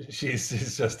 Yeah,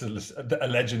 she's just a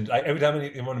legend. Every time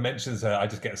anyone mentions her, I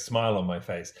just get a smile on my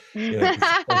face.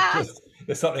 'Cause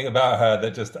there's something about her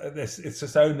that it's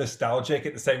just so nostalgic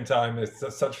at the same time. It's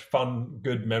such fun,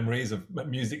 good memories of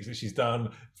music that she's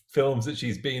done, films that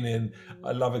she's been in.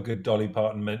 I love a good Dolly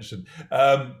Parton mention.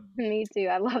 Me too.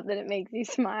 I love that it makes you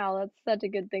smile. That's such a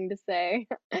good thing to say.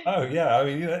 Oh yeah, I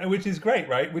mean, which is great,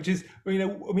 right? Which is, I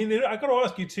mean, I got to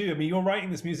ask you too. I mean, you're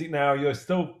writing this music now. You're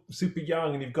still super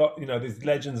young, and you've got these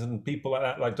legends and people like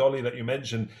that, like Dolly that you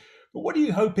mentioned. But what are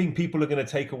you hoping people are going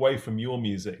to take away from your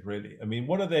music? Really, I mean,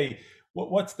 what are they?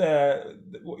 What's their?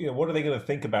 What are they going to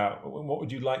think about? What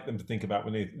would you like them to think about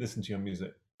when they listen to your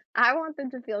music? I want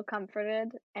them to feel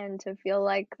comforted and to feel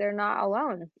like they're not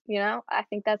alone. I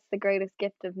think that's the greatest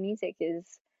gift of music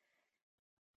is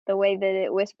the way that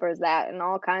it whispers that in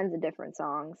all kinds of different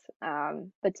songs.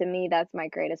 But to me, that's my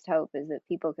greatest hope is that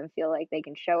people can feel like they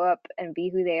can show up and be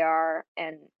who they are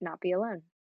and not be alone.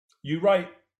 You write,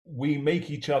 we make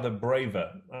each other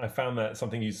braver. I found that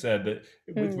something you said that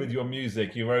Hmm. with your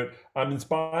music, you wrote, I'm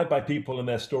inspired by people and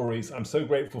their stories. I'm so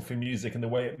grateful for music and the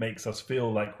way it makes us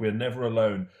feel like we're never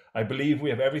alone. I believe we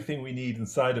have everything we need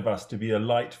inside of us to be a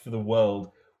light for the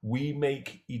world. We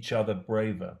make each other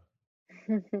braver.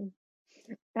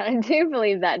 I do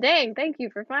believe that. Dang, thank you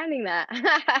for finding that.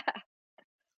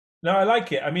 No, I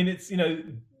like it. I mean, it's,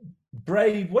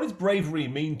 brave. What does bravery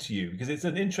mean to you? Because it's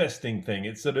an interesting thing.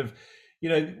 It's sort of,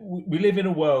 we live in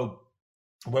a world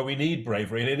where we need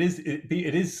bravery, and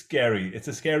it is scary. It's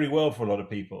a scary world for a lot of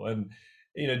people. And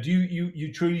do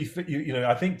you truly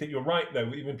I think that you're right though.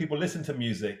 When people listen to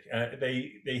music,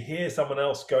 they hear someone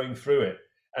else going through it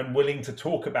and willing to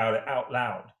talk about it out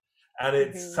loud, and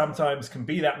it Mhm. sometimes can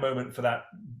be that moment for that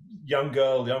young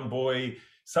girl, young boy,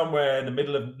 somewhere in the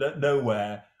middle of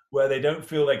nowhere where they don't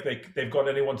feel like they've got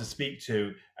anyone to speak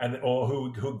to and or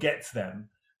who gets them,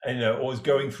 and, or is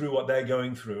going through what they're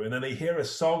going through, and then they hear a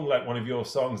song like one of your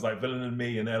songs, like "Villain and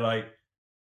Me," and they're like,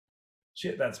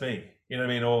 "Shit, that's me." You know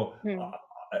what I mean? Or Hmm.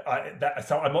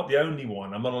 so I'm not the only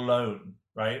one. I'm not alone,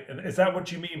 right? And is that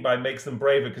what you mean by makes them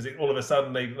braver? Because all of a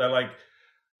sudden they're like,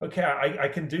 "Okay, I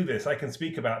can do this. I can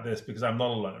speak about this because I'm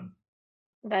not alone."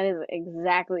 That is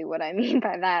exactly what I mean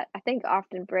by that. I think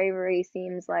often bravery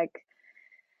seems like,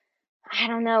 I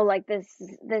don't know, like this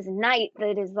knight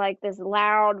that is like this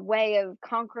loud way of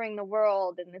conquering the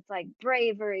world, and it's like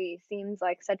bravery seems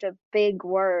like such a big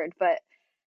word, but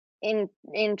in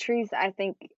truth, I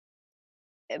think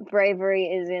bravery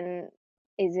is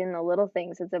in the little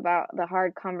things. It's about the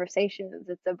hard conversations.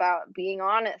 It's about being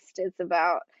honest. It's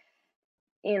about,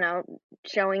 you know,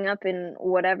 showing up in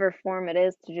whatever form it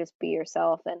is to just be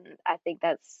yourself. And I think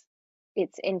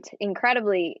it's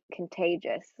incredibly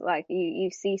contagious. Like you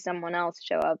see someone else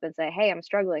show up and say, "Hey, I'm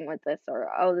struggling with this," or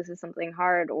 "Oh, this is something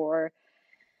hard," or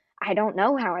 "I don't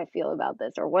know how I feel about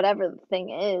this," or whatever the thing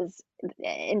is.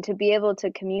 And to be able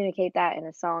to communicate that in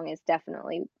a song is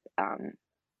definitely um,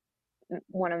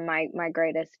 one of my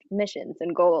greatest missions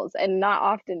and goals, and not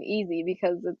often easy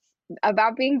because it's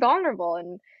about being vulnerable,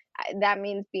 and that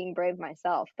means being brave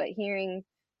myself. But hearing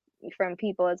from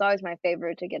people. It's always my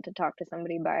favorite to get to talk to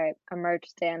somebody by a merch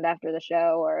stand after the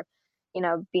show, or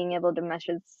being able to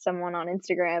message someone on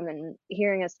Instagram and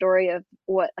hearing a story of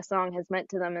what a song has meant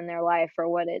to them in their life,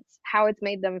 or how it's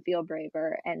made them feel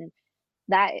braver, and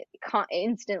that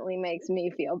instantly makes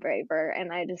me feel braver.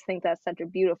 And I just think that's such a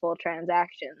beautiful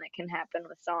transaction that can happen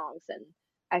with songs, and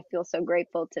I feel so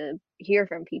grateful to hear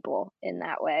from people in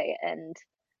that way, and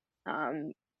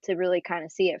um, to really kind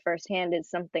of see it firsthand is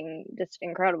something just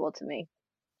incredible to me.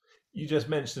 You just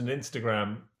mentioned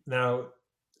Instagram. Now,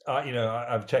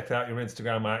 I've checked out your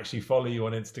Instagram. I actually follow you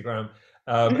on Instagram.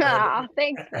 And Aw,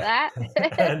 thanks for that.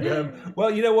 and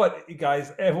well, you know what, you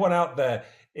guys, everyone out there,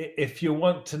 if you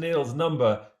want Tennille's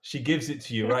number, she gives it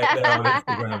to you right there on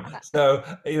Instagram. So,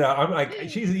 I'm like,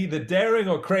 she's either daring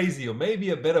or crazy, or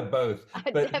maybe a bit of both.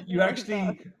 But you Definitely both.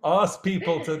 actually ask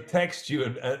people to text you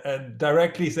and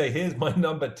directly say, "Here's my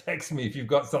number. Text me if you've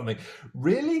got something."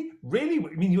 Really, really.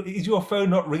 I mean, is your phone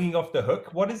not ringing off the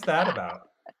hook? What is that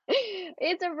about?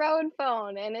 It's a road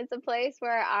phone, and it's a place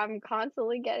where I'm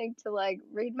constantly getting to like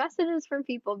read messages from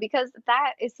people, because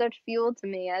that is such fuel to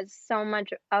me, as so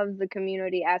much of the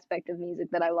community aspect of music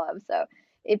that I love. So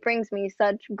it brings me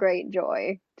such great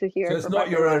joy to So hear it's from not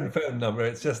your own everyone. phone number.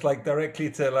 It's just like directly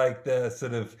to like the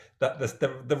sort of that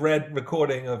the red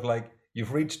recording of like,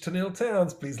 "You've reached Tennille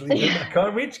Towns. Please leave him. I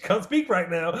can't speak right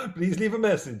now. Please leave a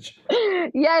message."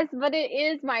 Yes, but it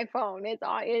is my phone. It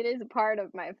is a part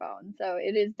of my phone. So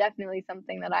it is definitely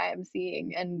something that I am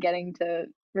seeing and getting to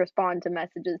respond to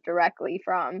messages directly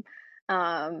from,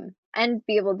 and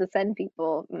be able to send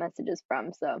people messages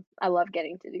from. So I love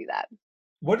getting to do that.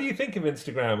 What do you think of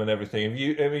Instagram and everything? Have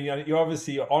you, I mean, you're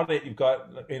obviously on it. You've got,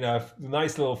 a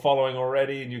nice little following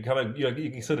already, and you kind of, you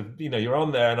can sort of, you're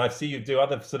on there, and I see you do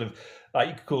other sort of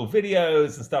like cool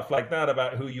videos and stuff like that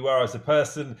about who you are as a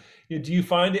person. Do you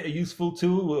find it a useful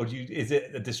tool, or is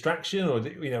it a distraction, or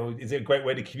is it a great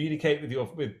way to communicate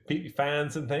with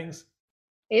fans and things?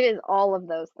 It is all of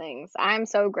those things. I'm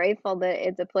so grateful that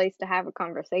it's a place to have a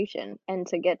conversation and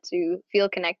to get to feel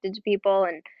connected to people,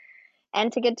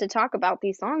 and to get to talk about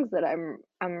these songs that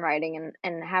I'm writing,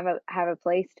 and have a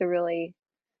place to really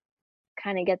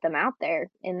kind of get them out there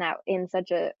in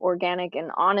such a organic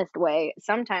and honest way.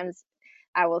 Sometimes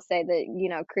I will say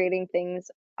that, creating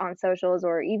things on socials,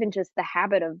 or even just the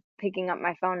habit of picking up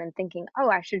my phone and thinking, "Oh,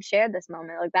 I should share this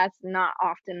moment." Like, that's not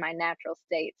often my natural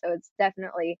state. So it's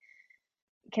definitely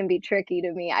can be tricky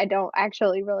to me. I don't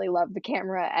actually really love the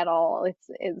camera at all.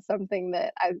 It's something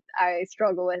that I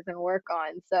struggle with and work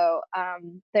on. So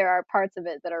there are parts of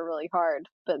it that are really hard,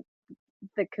 but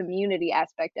the community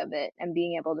aspect of it and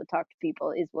being able to talk to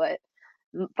people is what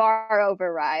far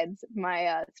overrides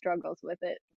my struggles with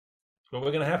it. Well,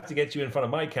 we're going to have to get you in front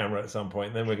of my camera at some point,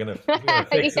 and then we're going to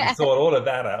fix and Yeah. sort all of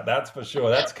that out. That's for sure.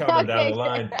 That's coming down the Okay.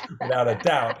 line without a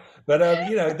doubt. But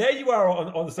there you are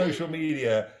on social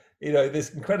media. This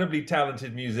incredibly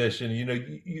talented musician.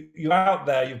 You're out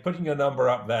there. You're putting your number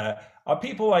up there. Are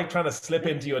people like trying to slip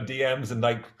into your DMs and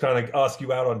like trying to ask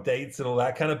you out on dates and all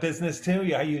that kind of business too?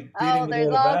 Are you dealing Oh, with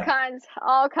there's all of that?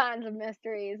 all kinds of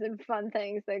mysteries and fun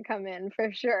things that come in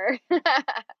for sure.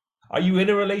 Are you in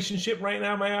a relationship right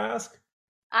now? May I ask?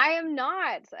 I am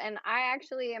not, and I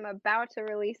actually am about to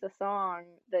release a song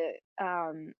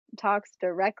that talks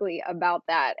directly about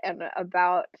that, and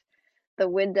about the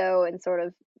window and sort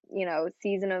of,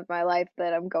 season of my life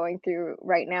that I'm going through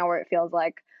right now, where it feels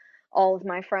like all of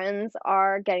my friends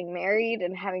are getting married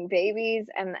and having babies,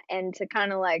 and to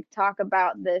kind of like talk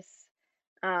about this,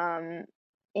 um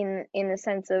in the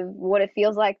sense of what it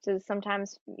feels like to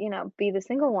sometimes, be the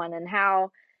single one, and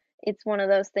how it's one of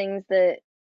those things that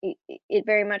it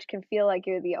very much can feel like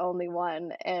you're the only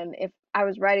one. And if I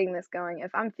was writing this going,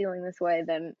 if I'm feeling this way,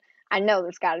 then I know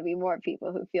there's got to be more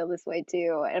people who feel this way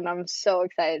too. And I'm so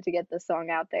excited to get this song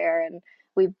out there. And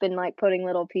we've been like putting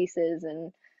little pieces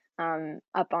and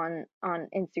up on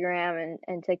Instagram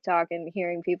and TikTok, and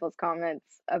hearing people's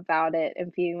comments about it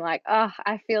and being like, "Oh,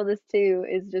 I feel this too,"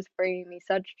 is just bringing me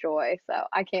such joy. So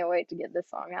I can't wait to get this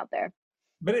song out there.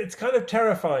 But it's kind of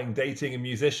terrifying dating a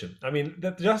musician. I mean,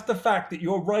 just the fact that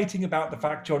you're writing about the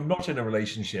fact you're not in a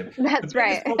relationship. The That's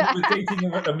biggest right. problem with dating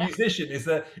a musician is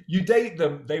that you date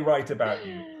them, they write about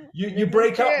you. You This is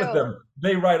break up with true. them,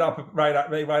 they write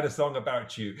a song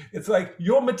about you. It's like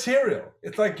your material.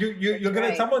 It's like That's you're gonna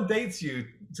right. someone dates you.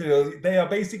 They are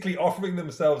basically offering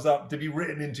themselves up to be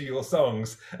written into your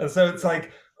songs, and so it's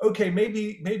like, okay,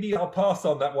 maybe I'll pass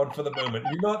on that one for the moment.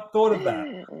 You've not thought of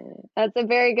that. That's a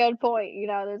very good point.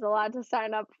 There's a lot to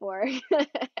sign up for.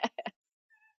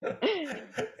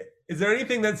 Is there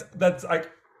anything that's like?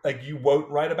 like you won't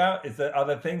write about? Is there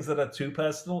other things that are too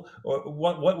personal, or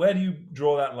what? Where do you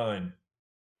draw that line?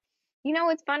 You know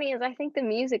what's funny is I think the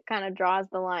music kind of draws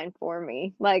the line for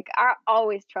me. Like I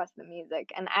always trust the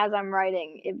music, and as I'm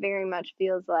writing, it very much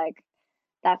feels like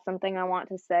that's something I want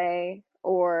to say,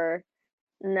 or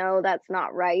no, that's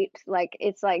not right. Like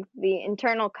it's like the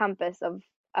internal compass of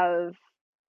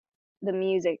the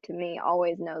music to me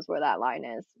always knows where that line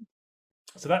is.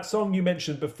 So that song you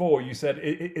mentioned before, you said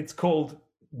it's called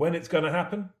 "When It's Gonna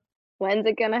Happen." When's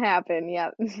it gonna happen?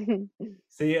 Yep.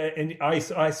 See, and I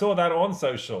saw that on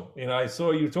social. I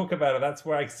saw you talk about it. That's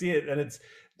where I see it, and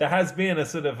there has been a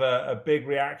sort of a big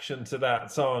reaction to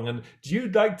that song. And do you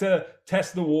like to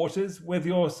test the waters with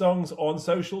your songs on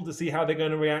social to see how they're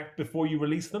going to react before you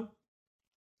release them?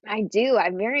 I do,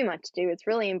 I very much do. It's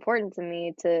really important to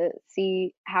me to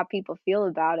see how people feel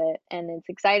about it, and it's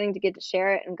exciting to get to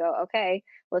share it and go, "Okay,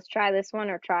 let's try this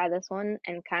one or try this one,"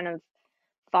 and kind of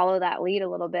follow that lead a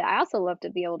little bit. I also love to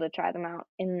be able to try them out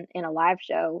in a live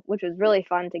show, which was really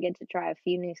fun to get to try a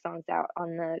few new songs out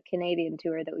on the Canadian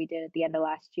tour that we did at the end of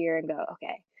last year and go,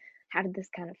 "Okay, how did this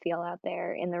kind of feel out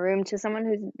there in the room to someone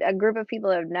who's a group of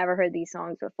people that have never heard these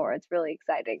songs before?" It's really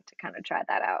exciting to kind of try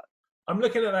that out. I'm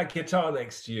looking at that guitar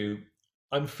next to you.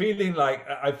 I'm feeling like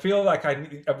I feel like I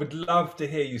would love to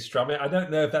hear you strum it. I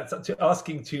don't know if that's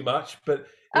asking too much, but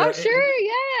Oh, sure,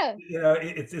 yeah.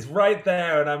 it's right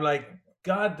there, and I'm like,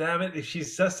 God damn it! If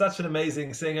she's such an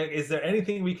amazing singer, is there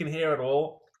anything we can hear at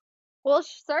all? Well,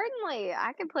 certainly,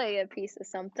 I could play a piece of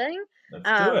something. Let's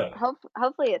do it.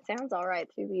 Hopefully it sounds all right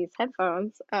through these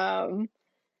headphones. Let's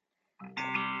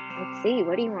see,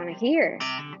 what do you want to hear?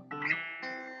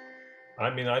 I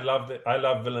mean, I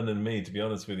love Villain in Me, to be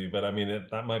honest with you, but I mean,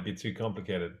 that might be too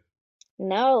complicated.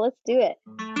 No, let's do it.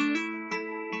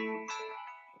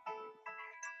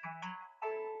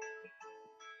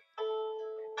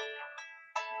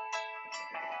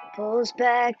 Pulls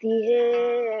back the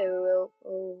arrow,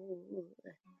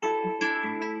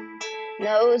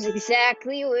 knows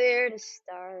exactly where to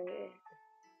start.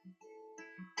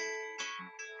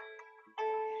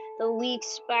 The weak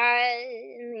spot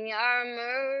in the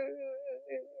armor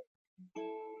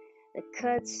that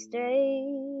cuts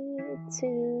straight to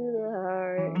the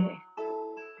heart.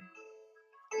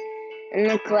 And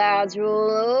the clouds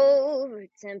roll over,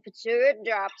 temperature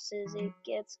drops as it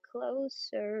gets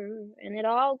closer, and it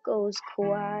all goes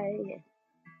quiet,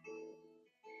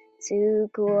 too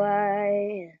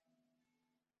quiet.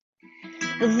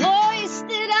 The voice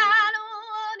that I don't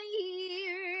want to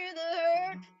hear, the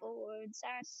hurtful words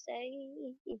I say,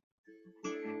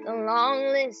 the long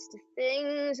list of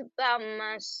things about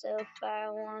myself I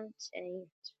want to change.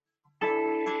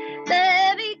 The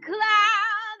heavy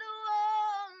cloud that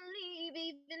won't leave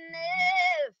even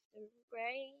after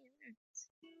rain.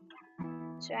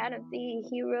 Try to be a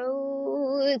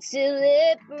hero till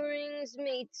it brings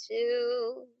me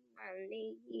to my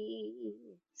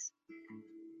knees.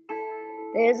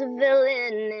 There's a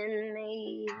villain in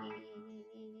me.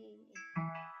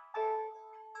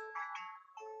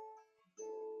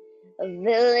 A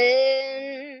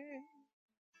villain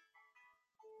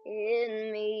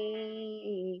in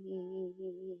me.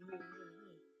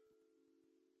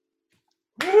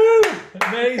 Woo!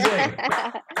 Amazing.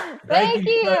 Thank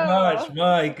you so you much.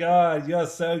 My God, you're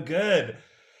so good.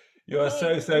 You are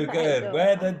so good.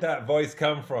 Where did that voice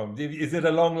come from? Is it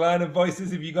a long line of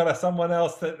voices? Have you got someone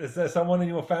else is there someone in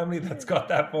your family that's got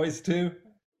that voice too?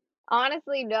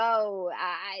 Honestly, no.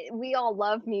 We all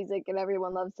love music and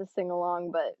everyone loves to sing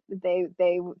along, but they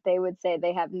would say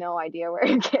they have no idea where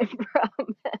it came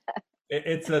from.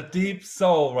 It's a deep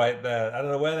soul right there. I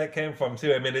don't know where that came from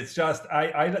too. I mean, it's just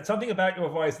I something about your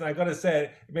voice, and I got to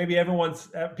say, maybe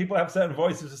people have certain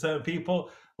voices for certain people,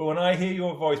 but when I hear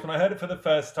your voice, when I heard it for the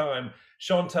first time,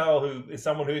 Chantal, who is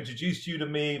someone who introduced you to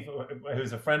me,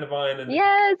 who's a friend of mine, and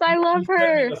Yes, I love she sent me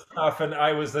her. your stuff, and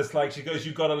I was just like, she goes,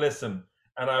 "You got to listen,"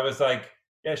 and I was like,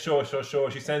 "Yeah, sure."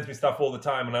 She sends me stuff all the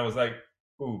time, and I was like,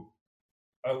 "Ooh,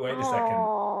 oh, wait a second,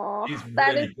 Oh, she's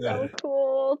that is really so good." cool.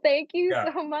 Thank you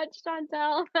Yeah. so much,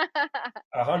 Chantel.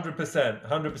 100%,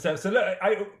 100%. So look,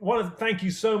 I want to thank you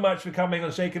so much for coming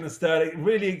on Shaken and Stirred.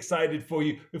 Really excited for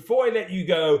you. Before I let you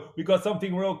go, we've got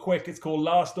something real quick. It's called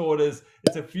Last Orders.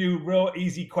 It's a few real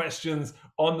easy questions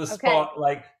on the spot,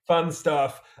 like fun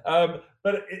stuff. But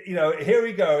here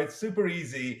we go. It's super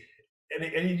easy,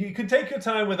 and you can take your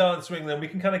time with answering them. We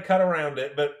can kind of cut around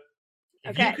it. But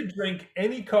if you could drink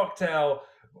any cocktail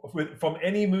from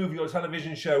any movie or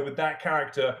television show with that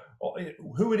character,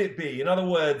 who would it be? In other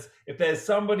words, if there's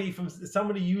somebody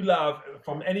you love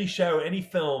from any show, any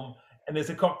film, and there's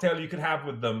a cocktail you could have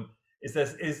with them,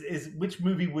 is which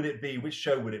movie would it be? Which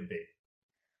show would it be?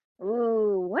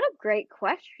 Ooh, what a great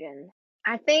question.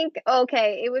 I think,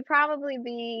 okay, it would probably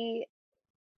be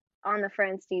on the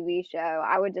Friends TV show.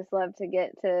 I would just love to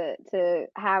get to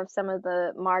have some of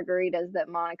the margaritas that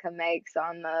Monica makes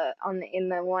on the in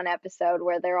the one episode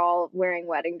where they're all wearing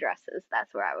wedding dresses.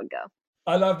 That's where I would go.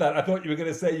 I love that. I thought you were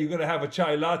going to say you're going to have a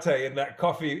chai latte in that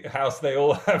coffee house they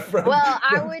all have from. Well,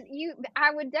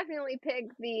 I would definitely pick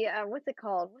the what's it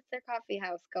called? What's their coffee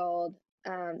house called?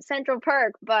 Central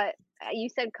Perk, but you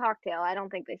said cocktail. I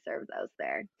don't think they serve those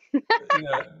there.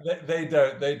 They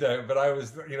don't. But I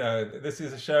was, this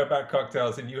is a show about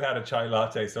cocktails, and you had a chai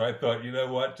latte, so I thought, you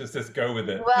know what, just go with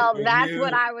it. Well, that's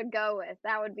what I would go with.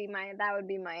 That would be my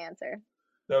answer.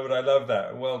 No, but I love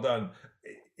that. Well done.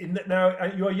 Now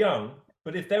you're young,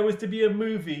 but if there was to be a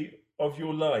movie of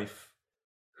your life,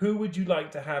 who would you like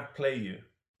to have play you?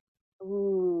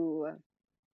 Ooh.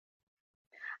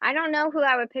 I don't know who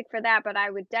I would pick for that, but I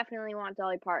would definitely want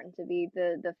Dolly Parton to be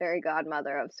the fairy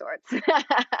godmother of sorts.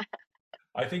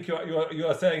 I think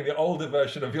you're saying the older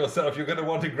version of yourself. You're going to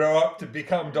want to grow up to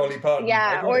become Dolly Parton.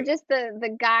 Yeah, or just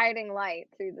the guiding light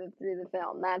through the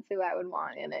film. That's who I would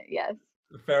want in it. Yes.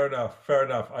 Fair enough. Fair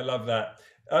enough. I love that.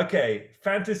 Okay,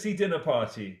 fantasy dinner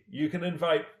party. You can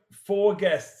invite 4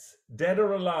 guests, dead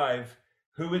or alive.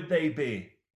 Who would they be?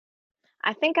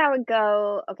 I think I would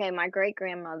go, okay, my great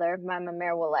grandmother, my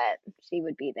Mère Willette, she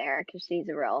would be there because she's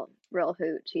a real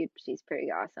hoot. She's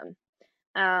pretty awesome.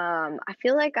 I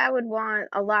feel like I would want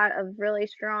a lot of really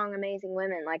strong, amazing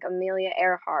women like Amelia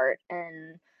Earhart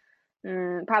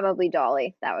and probably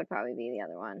Dolly. That would probably be the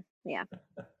other one. Yeah.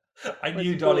 I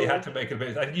knew Dolly had to make a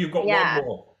bit. And you've got one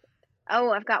more. Oh,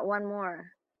 I've got one more.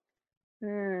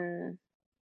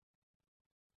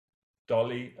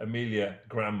 Dolly, Amelia,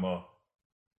 Grandma.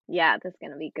 Yeah, that's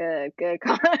gonna be good. Good.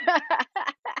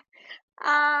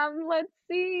 Let's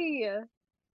see.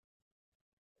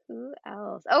 Who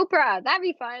else? Oprah. That'd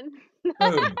be fun.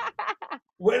 Boom.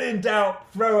 When in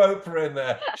doubt, throw Oprah in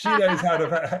there. She knows how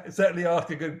to certainly ask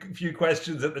a good few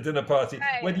questions at the dinner party.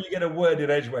 Right. Whether you get a word in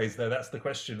edgeways, though, that's the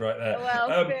question right there.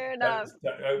 Well, fair enough.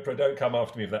 Oprah, don't come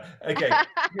after me for that. Okay.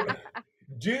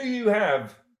 Do you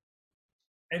have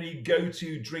any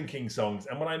go-to drinking songs?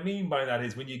 And what I mean by that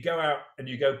is when you go out and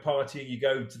you go partying, you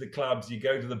go to the clubs, you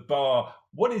go to the bar,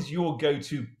 what is your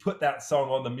go-to? Put that song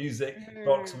on the music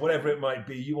box, whatever it might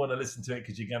be. You want to listen to it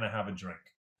because you're going to have a drink.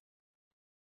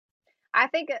 I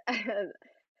think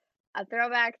a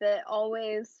throwback that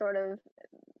always sort of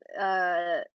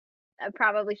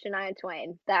probably Shania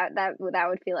Twain. That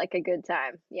would feel like a good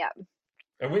time. Yeah.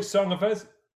 And which song of hers?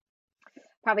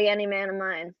 Probably Any Man of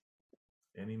Mine.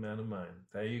 Any Man of Mine.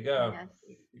 There you go.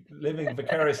 Yes. Living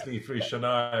vicariously through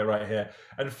Shania right here.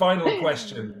 And final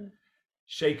question,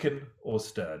 shaken or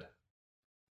stirred?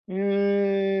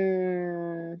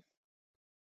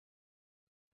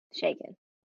 Shaken.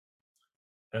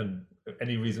 And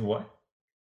any reason why?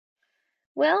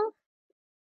 Well,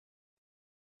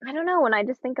 I don't know. When I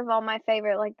just think of all my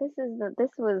favorite, like this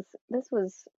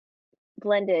was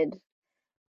blended.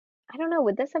 I don't know.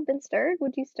 Would this have been stirred?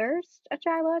 Would you stir a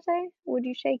chai latte? Would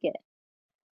you shake it?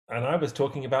 And I was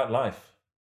talking about life.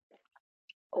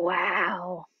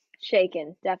 Wow.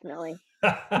 Shaken, definitely.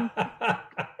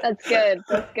 That's good.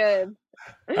 That's good.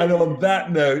 And on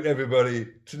that note, everybody,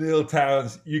 Tenille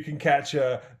Townes, you can catch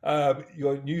your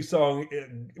new song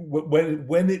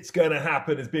when it's going to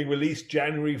happen. It's being released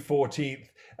January 14th.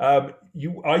 Are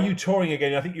you touring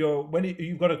again? I think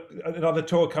you've got another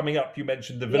tour coming up. You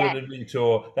mentioned the Villain and Me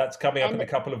tour. That's coming up in a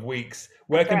couple of weeks.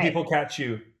 Where can people catch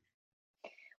you?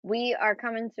 We are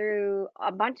coming through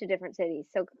a bunch of different cities.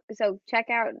 So check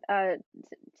out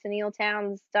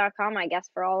TenilleTownes.com, I guess,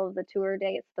 for all of the tour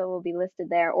dates that will be listed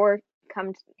there, or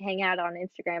come hang out on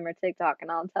Instagram or TikTok and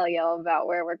I'll tell you all about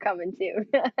where we're coming to.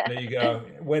 There you go.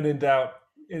 When in doubt,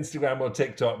 Instagram or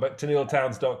TikTok, but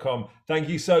TenilleTownes.com. Thank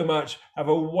you so much. Have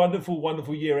a wonderful,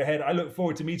 wonderful year ahead. I look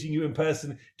forward to meeting you in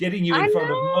person, getting you in front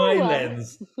of my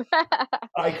lens.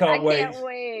 I can't wait.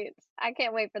 I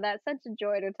can't wait for that. Such a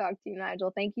joy to talk to you,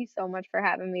 Nigel. Thank you so much for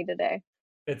having me today.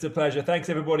 It's a pleasure. Thanks,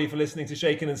 everybody, for listening to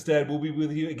Shaken and Stirred. We'll be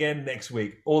with you again next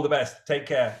week. All the best. Take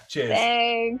care. Cheers.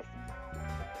 Thanks.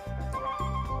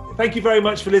 Thank you very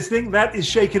much for listening. That is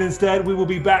Shaken and Stirred. We will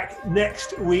be back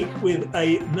next week with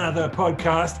another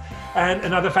podcast and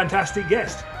another fantastic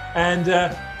guest. And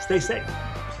stay safe.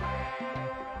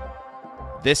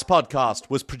 This podcast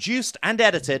was produced and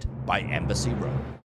edited by Embassy Road.